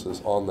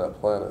processes on that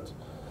planet.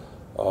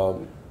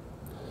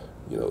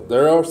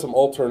 There are some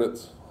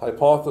alternate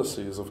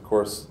hypotheses. Of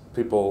course,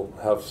 people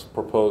have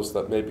proposed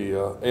that maybe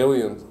an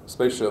alien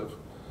spaceship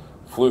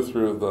flew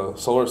through the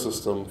solar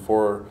system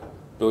 4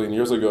 billion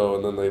years ago,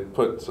 and then they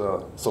put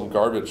some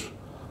garbage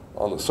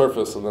on the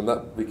surface, and then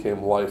that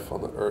became life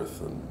on the Earth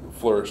and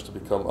flourished to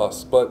become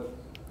us. But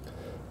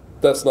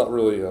that's not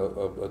really a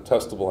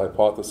testable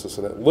hypothesis,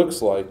 and it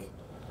looks like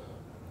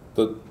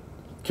the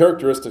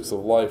characteristics of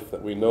life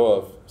that we know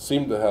of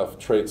seem to have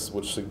traits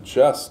which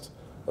suggest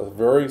a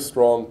very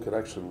strong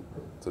connection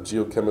to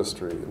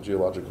geochemistry and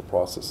geological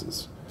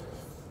processes.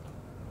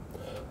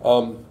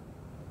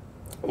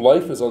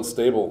 Life is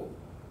unstable.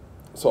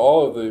 So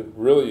all of the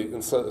really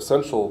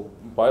essential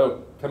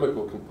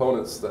biochemical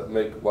components that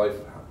make life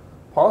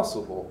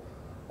possible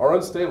are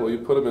unstable. You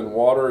put them in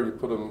water, you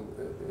put them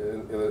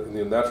in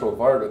the natural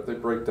environment, they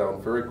break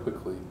down very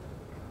quickly.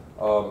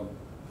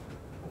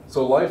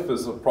 So life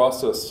is a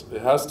process.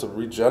 It has to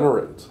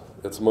regenerate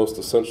its most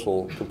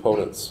essential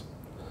components.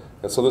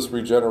 And so this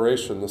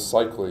regeneration, this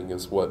cycling,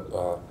 is what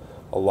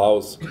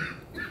allows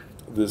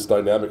these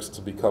dynamics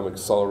to become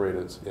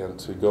accelerated and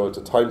to go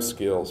into time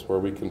scales where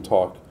we can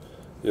talk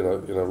in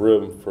a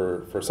room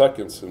for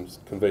seconds and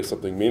convey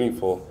something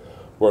meaningful,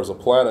 whereas a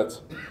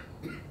planet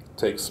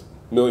takes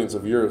millions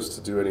of years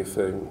to do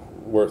anything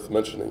worth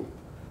mentioning.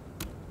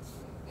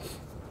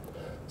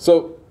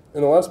 So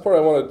in the last part, I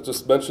want to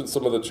just mention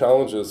some of the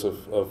challenges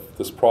of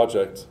this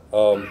project.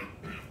 The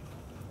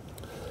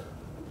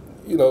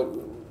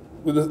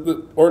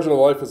origin of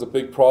life is a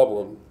big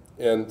problem,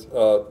 and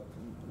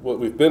what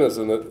we've been is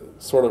in a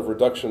sort of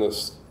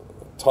reductionist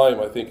time,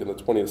 I think, in the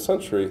 20th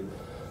century.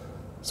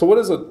 So what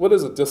is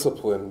a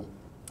discipline?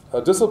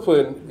 A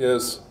discipline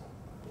is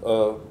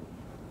an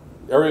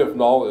area of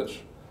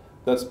knowledge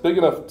that's big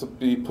enough to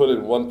be put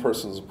in one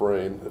person's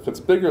brain. If it's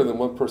bigger than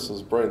one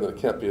person's brain, then it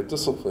can't be a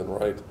discipline,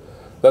 right?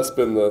 That's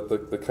been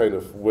the kind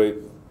of way,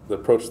 the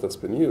approach that's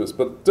been used.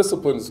 But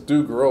disciplines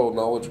do grow,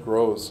 knowledge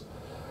grows,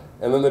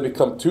 and then they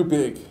become too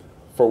big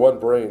for one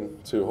brain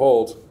to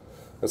hold.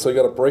 And so you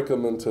got to break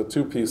them into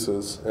two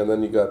pieces, and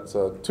then you got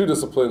two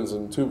disciplines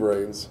and two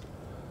brains.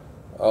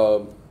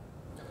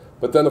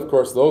 But then, of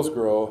course, those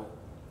grow,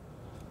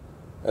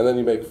 and then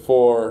you make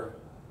 4,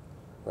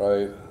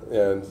 right?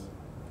 And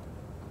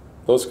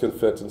those can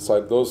fit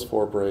inside those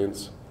 4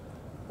 brains,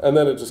 and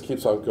then it just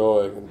keeps on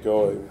going and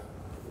going.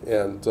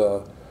 And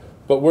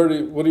but what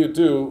do you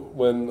do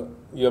when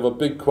you have a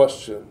big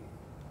question,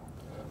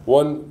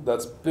 one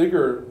that's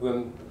bigger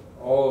than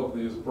all of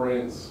these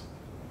brains,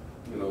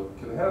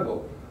 can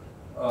handle?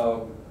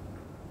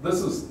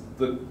 This is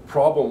the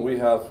problem we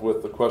have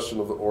with the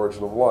question of the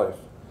origin of life.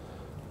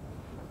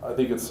 I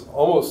think it's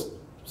almost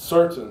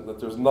certain that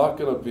there's not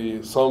going to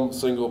be some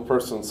single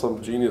person,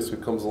 some genius who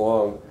comes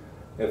along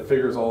and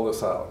figures all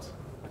this out.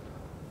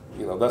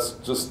 That's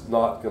just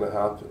not going to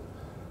happen.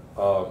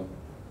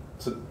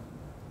 To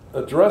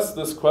address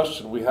this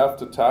question, we have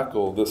to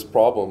tackle this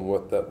problem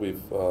that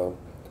we've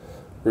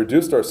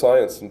reduced our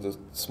science into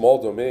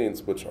small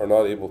domains which are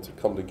not able to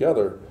come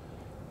together.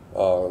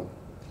 I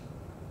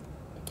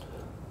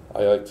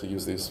like to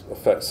use these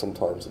effects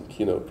sometimes in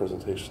keynote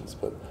presentations.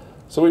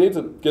 So we need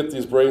to get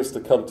these brains to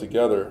come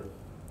together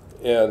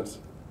and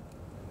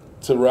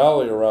to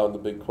rally around the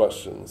big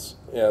questions.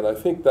 And I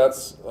think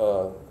that's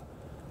the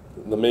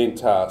main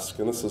task,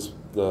 and this is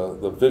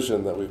the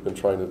vision that we've been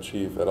trying to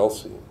achieve at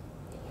ELSI.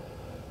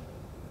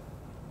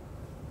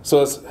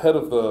 So as head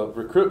of the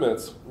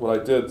recruitment, what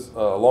I did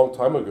a long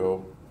time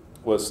ago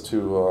was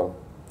to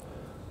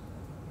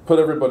put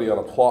everybody on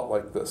a plot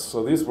like this.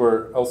 So these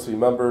were ELSI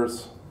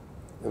members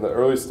in the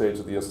early stage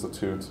of the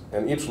Institute,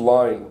 and each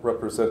line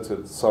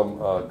represented some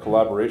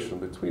collaboration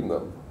between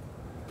them.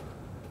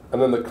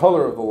 And then the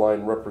color of the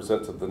line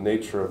represented the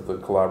nature of the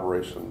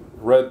collaboration,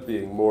 red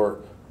being more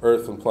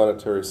earth and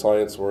planetary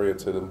science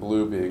oriented, and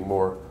blue being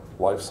more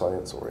life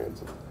science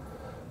oriented.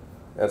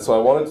 And so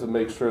I wanted to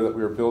make sure that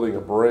we were building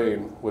a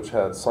brain which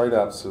had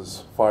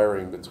synapses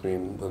firing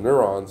between the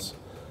neurons,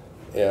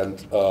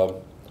 and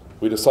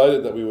we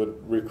decided that we would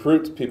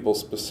recruit people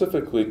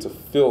specifically to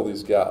fill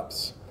these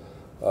gaps.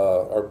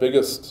 Our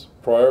biggest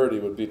priority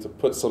would be to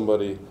put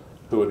somebody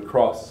who would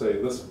cross,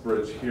 say, this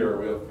bridge here.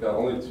 We have got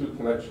only 2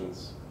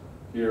 connections,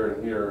 here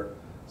and here.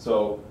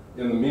 So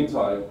In the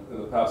meantime,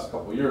 in the past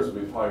couple of years,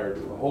 we've hired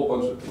a whole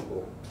bunch of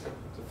people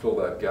to fill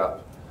that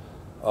gap.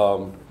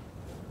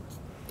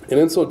 And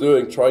in so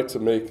doing, try to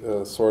make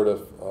a sort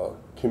of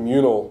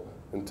communal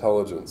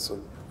intelligence,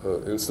 an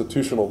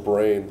institutional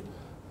brain,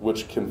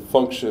 which can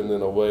function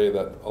in a way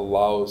that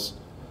allows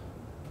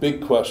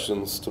big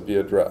questions to be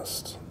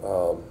addressed.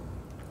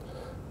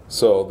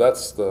 So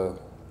that's the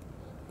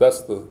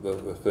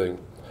thing.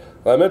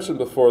 I mentioned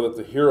before that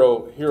the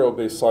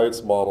hero-based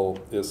science model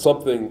is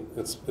something,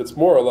 it's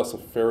more or less a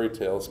fairy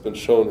tale. It's been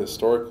shown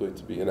historically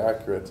to be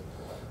inaccurate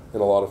in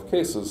a lot of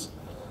cases.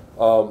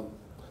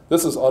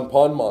 This is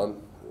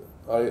Anpanman.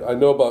 I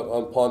know about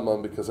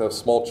Anpanman because I have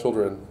small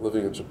children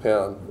living in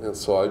Japan, and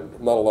so I'm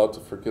not allowed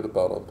to forget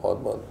about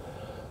Anpanman.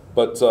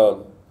 But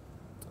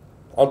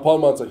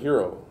Anpanman's a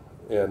hero,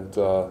 and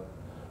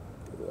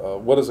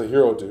what does a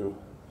hero do?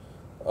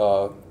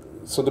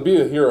 So to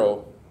be a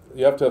hero,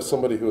 you have to have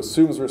somebody who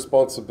assumes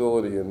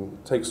responsibility and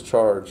takes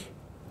charge.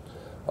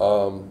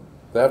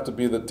 They have to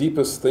be the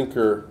deepest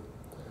thinker.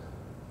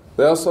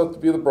 They also have to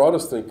be the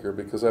broadest thinker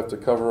because they have to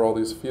cover all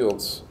these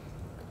fields.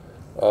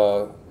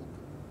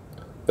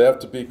 They have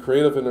to be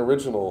creative and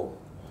original.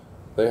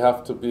 They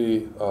have to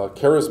be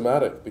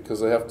charismatic because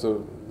they have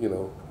to,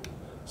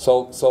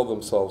 sell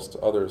themselves to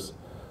others.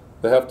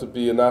 They have to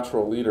be a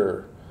natural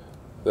leader.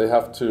 They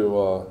have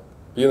to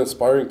be an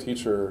inspiring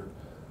teacher.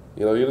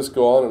 You just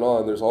go on and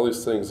on. There's all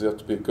these things. You have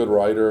to be a good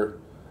writer.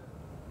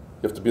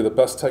 You have to be the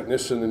best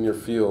technician in your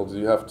field.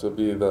 You have to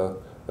be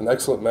an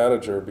excellent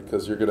manager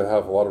because you're going to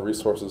have a lot of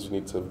resources you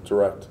need to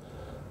direct.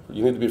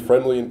 You need to be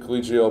friendly and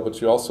collegial,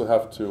 but you also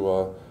have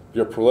to be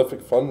a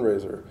prolific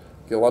fundraiser,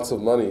 get lots of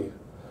money.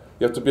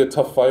 You have to be a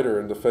tough fighter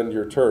and defend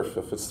your turf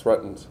if it's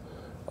threatened.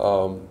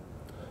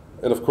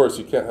 And of course,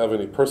 you can't have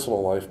any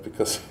personal life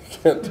because you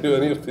can't do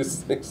any of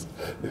these things.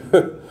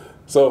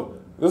 So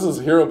this is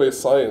hero-based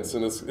science,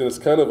 and it's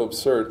kind of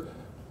absurd.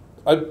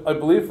 I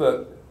believe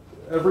that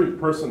every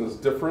person is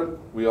different.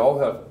 We all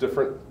have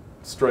different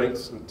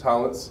strengths and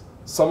talents.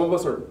 Some of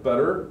us are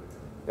better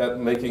at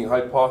making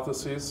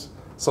hypotheses.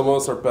 Some of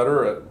us are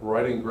better at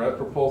writing grant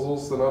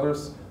proposals than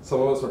others.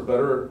 Some of us are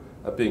better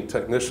at being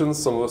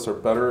technicians. Some of us are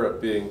better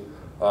at being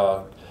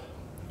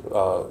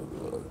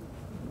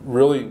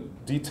really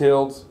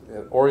detailed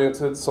and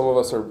oriented. Some of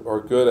us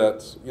are good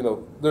at,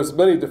 there's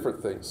many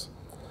different things,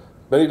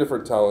 many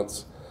different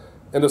talents.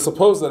 And to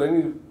suppose that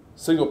any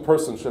single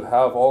person should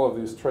have all of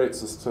these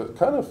traits is to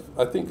kind of,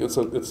 I think it's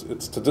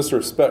to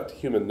disrespect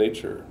human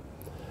nature.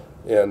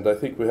 And I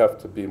think we have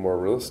to be more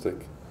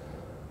realistic.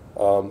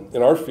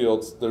 In our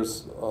fields,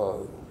 there's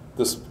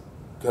this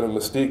kind of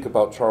mystique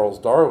about Charles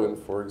Darwin,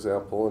 for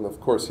example, and of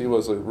course he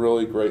was a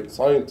really great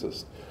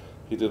scientist.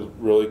 He did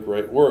really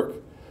great work.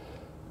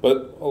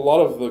 But a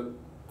lot of the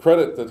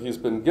credit that he's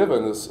been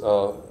given is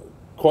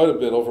quite a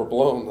bit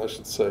overblown, I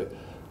should say.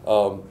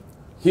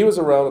 He was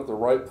around at the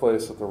right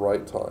place at the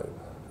right time.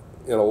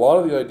 And a lot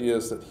of the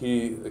ideas that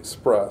he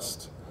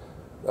expressed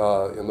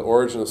in The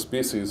Origin of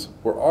Species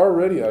were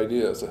already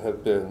ideas that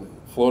had been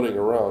floating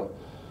around.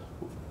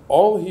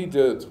 All he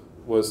did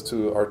was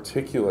to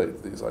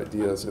articulate these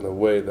ideas in a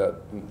way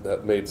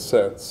that made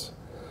sense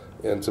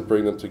and to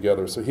bring them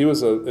together. So he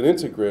was an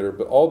integrator,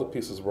 but all the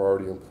pieces were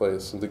already in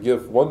place. And to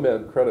give one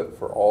man credit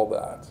for all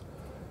that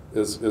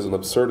is an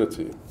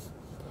absurdity.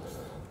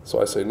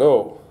 So I say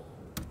no.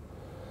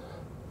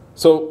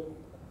 So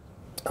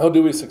how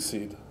do we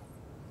succeed?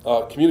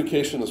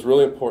 Communication is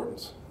really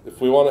important.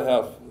 If we want to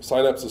have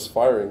synapses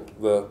firing,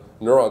 the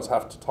neurons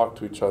have to talk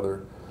to each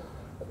other.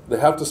 They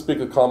have to speak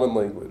a common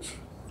language.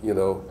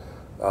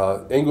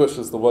 English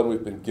is the one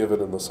we've been given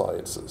in the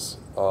sciences.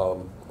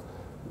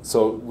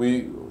 So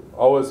we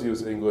always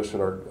use English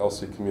in our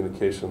LC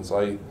communications.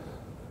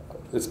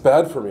 It's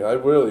bad for me. I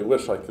really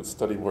wish I could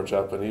study more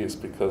Japanese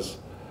because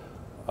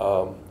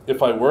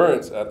if I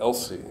weren't at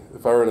LC,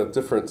 if I were in a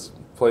different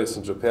place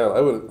in Japan,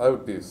 I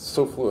would be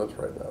so fluent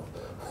right now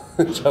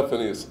in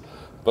Japanese.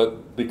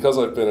 But because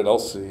I've been at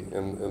LC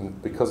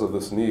and because of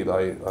this need,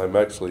 I'm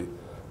actually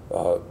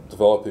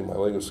developing my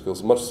language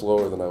skills much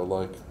slower than I would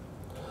like.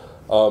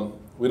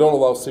 We don't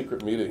allow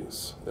secret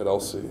meetings at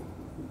LC.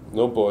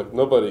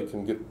 Nobody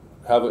can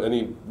have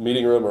any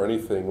meeting room or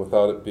anything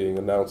without it being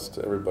announced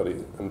to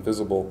everybody and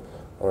visible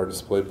on our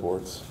display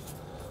boards.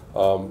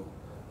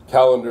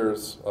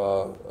 Calendars,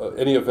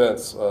 any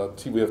events,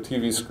 we have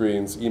TV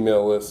screens,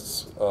 email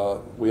lists.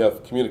 We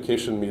have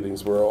communication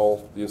meetings where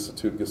all the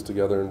Institute gets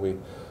together and we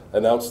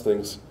announce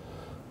things.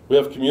 We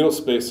have communal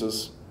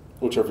spaces,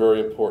 which are very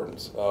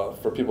important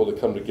for people to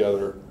come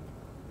together.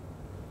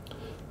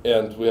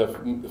 And we have,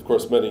 of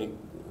course, many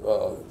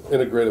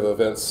integrative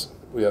events.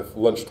 We have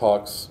lunch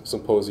talks,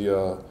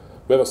 symposia.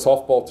 We have a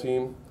softball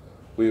team.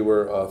 We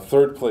were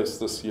third place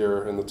this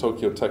year in the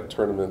Tokyo Tech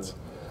tournament.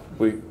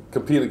 We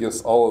compete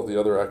against all of the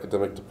other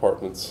academic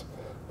departments.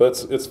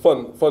 But it's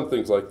fun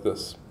things like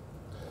this.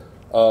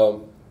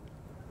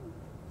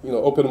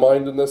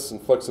 Open-mindedness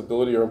and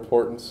flexibility are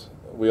important.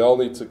 We all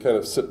need to kind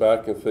of sit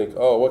back and think,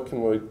 oh, what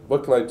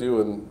can I do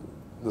in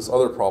this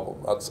other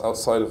problem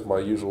outside of my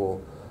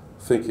usual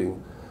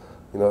thinking?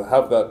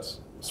 have that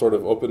sort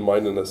of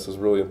open-mindedness is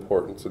really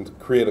important, and to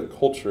create a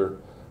culture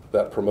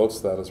that promotes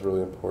that is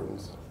really important.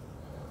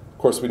 Of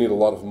course, we need a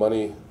lot of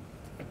money.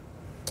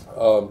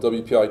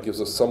 WPI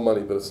gives us some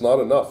money, but it's not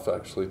enough,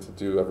 actually, to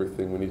do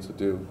everything we need to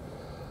do.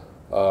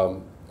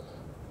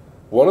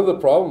 One of the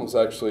problems,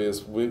 actually,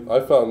 is I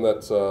found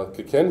that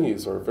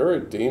kekenhis are very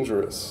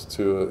dangerous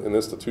to an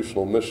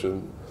institutional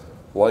mission,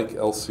 like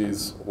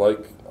LCs,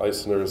 like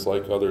I²CNERs,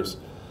 like others.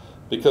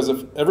 Because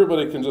if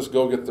everybody can just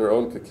go get their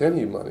own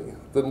kekenhi money,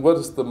 then what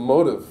is the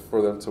motive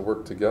for them to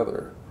work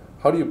together?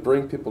 How do you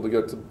bring people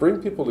together? To bring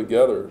people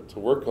together, to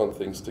work on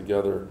things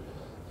together,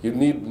 you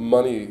need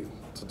money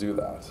to do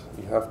that.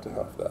 You have to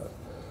have that.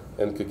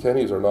 And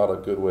kekenhis are not a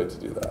good way to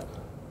do that.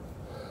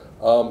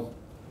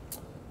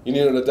 You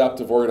need an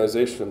adaptive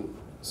organization.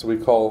 So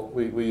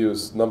we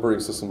use numbering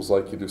systems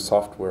like you do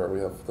software. We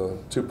have the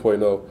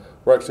 2.0.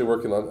 We're actually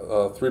working on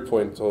a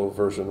 3.0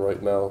 version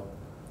right now.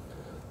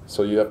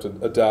 So you have to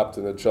adapt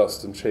and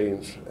adjust and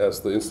change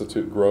as the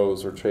institute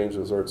grows or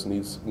changes or its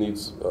needs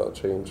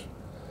change.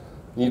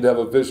 You need to have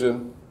a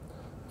vision,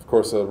 of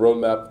course, a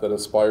roadmap that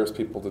inspires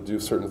people to do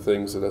certain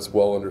things and that's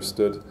well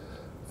understood.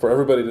 For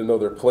everybody to know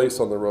their place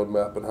on the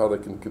roadmap and how they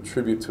can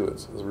contribute to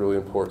it is really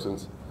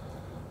important.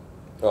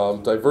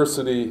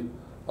 Diversity,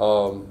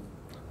 I'm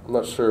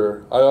not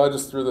sure. I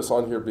just threw this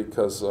on here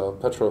because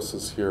Petros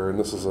is here, and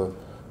this is a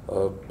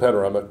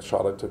panoramic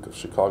shot I took of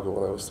Chicago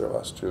when I was there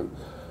last June.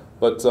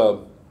 But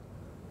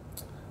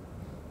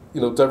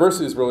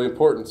diversity is really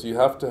important. So you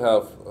have to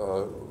have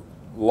a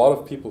lot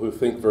of people who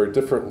think very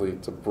differently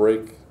to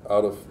break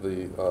out of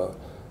the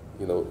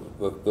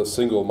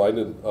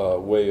single-minded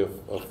way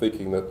of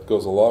thinking that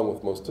goes along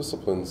with most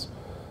disciplines.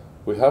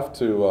 We have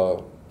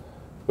to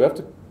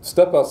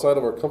step outside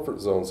of our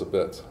comfort zones a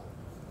bit.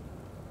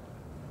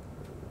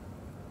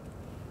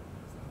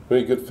 We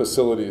need good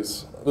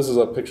facilities. This is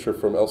a picture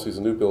from Elsie's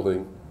new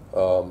building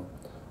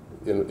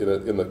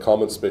in the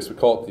common space. We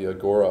call it the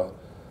Agora.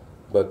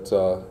 But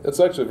it's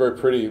actually a very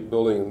pretty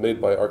building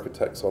made by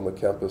architects on the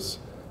campus.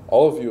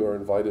 All of you are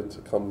invited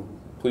to come.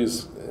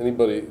 Please,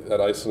 anybody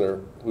at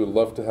I²CNER, we would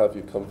love to have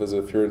you come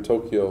visit. If you're in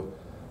Tokyo,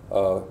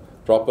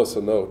 drop us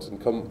a note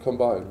and come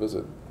by and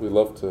visit. We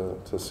love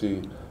to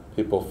see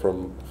people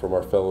from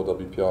our fellow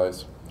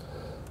WPIs.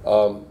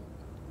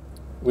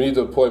 We need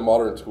to employ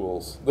modern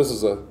tools. This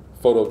is a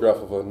photograph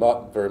of a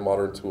not very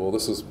modern tool.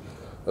 This is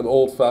an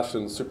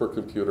old-fashioned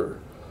supercomputer.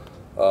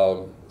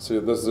 So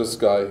there's this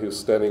guy who's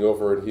standing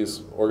over and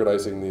he's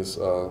organizing these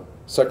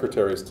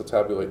secretaries to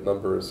tabulate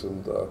numbers,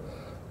 and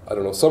I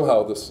don't know,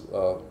 somehow this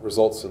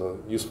results in a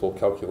useful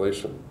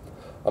calculation.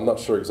 I'm not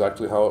sure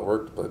exactly how it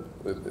worked, but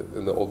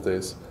in the old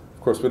days.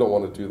 Of course, we don't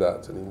want to do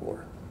that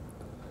anymore.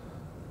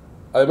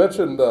 I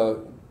mentioned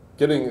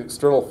getting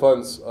external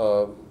funds,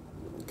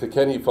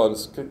 kekenhi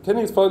funds.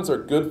 Kekenhi funds are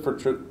good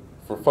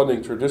for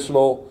funding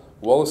traditional,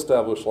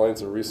 well-established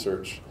lines of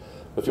research.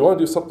 If you want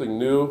to do something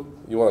new,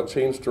 you want to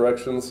change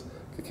directions,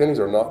 kekenhis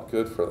are not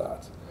good for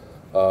that.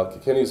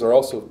 Kekenhis are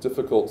also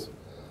difficult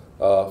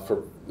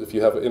if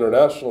you have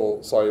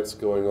international science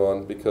going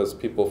on, because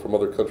people from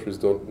other countries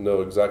don't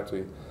know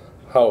exactly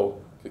how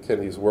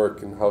kekenhis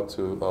work and how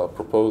to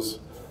propose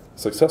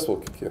successful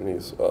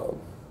kekenhis.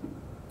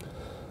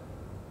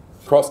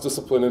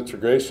 Cross-discipline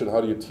integration,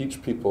 how do you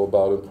teach people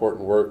about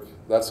important work?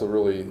 That's a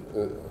really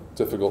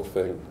difficult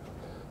thing.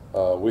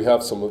 We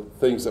have some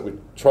things that we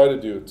try to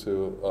do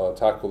to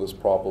tackle this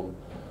problem,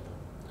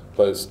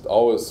 but it's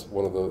always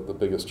one of the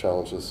biggest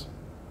challenges.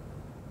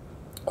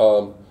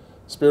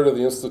 Spirit of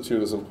the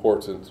Institute is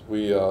important.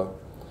 We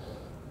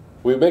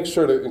make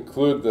sure to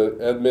include the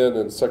admin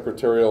and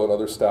secretarial and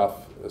other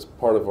staff as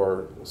part of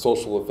our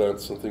social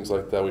events and things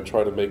like that. We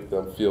try to make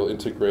them feel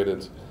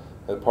integrated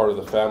and part of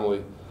the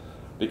family,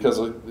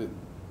 because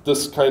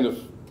this kind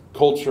of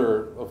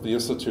culture of the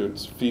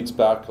Institute feeds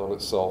back on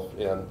itself,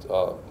 and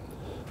the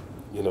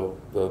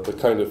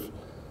kind of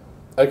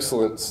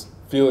excellent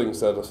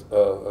feelings that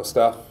a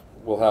staff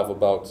will have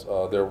about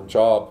their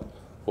job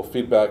will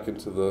feed back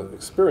into the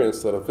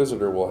experience that a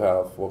visitor will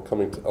have while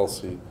coming to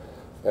LC,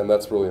 and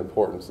that's really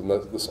important, and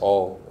this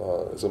all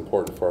is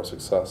important for our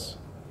success.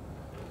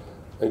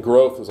 And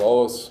growth is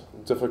always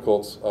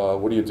difficult.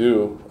 What do you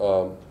do?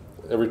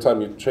 Every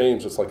time you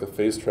change, it's like a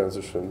phase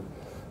transition.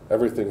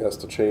 Everything has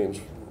to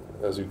change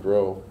as you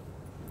grow.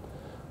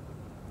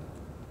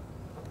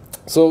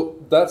 So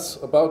that's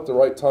about the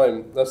right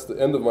time. That's the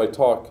end of my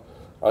talk.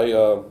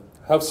 I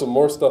have some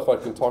more stuff I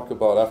can talk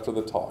about after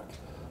the talk,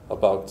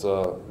 about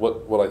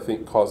what I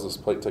think causes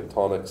plate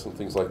tectonics and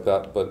things like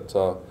that. But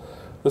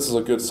this is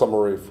a good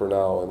summary for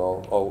now, and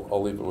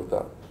I'll leave it with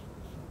that.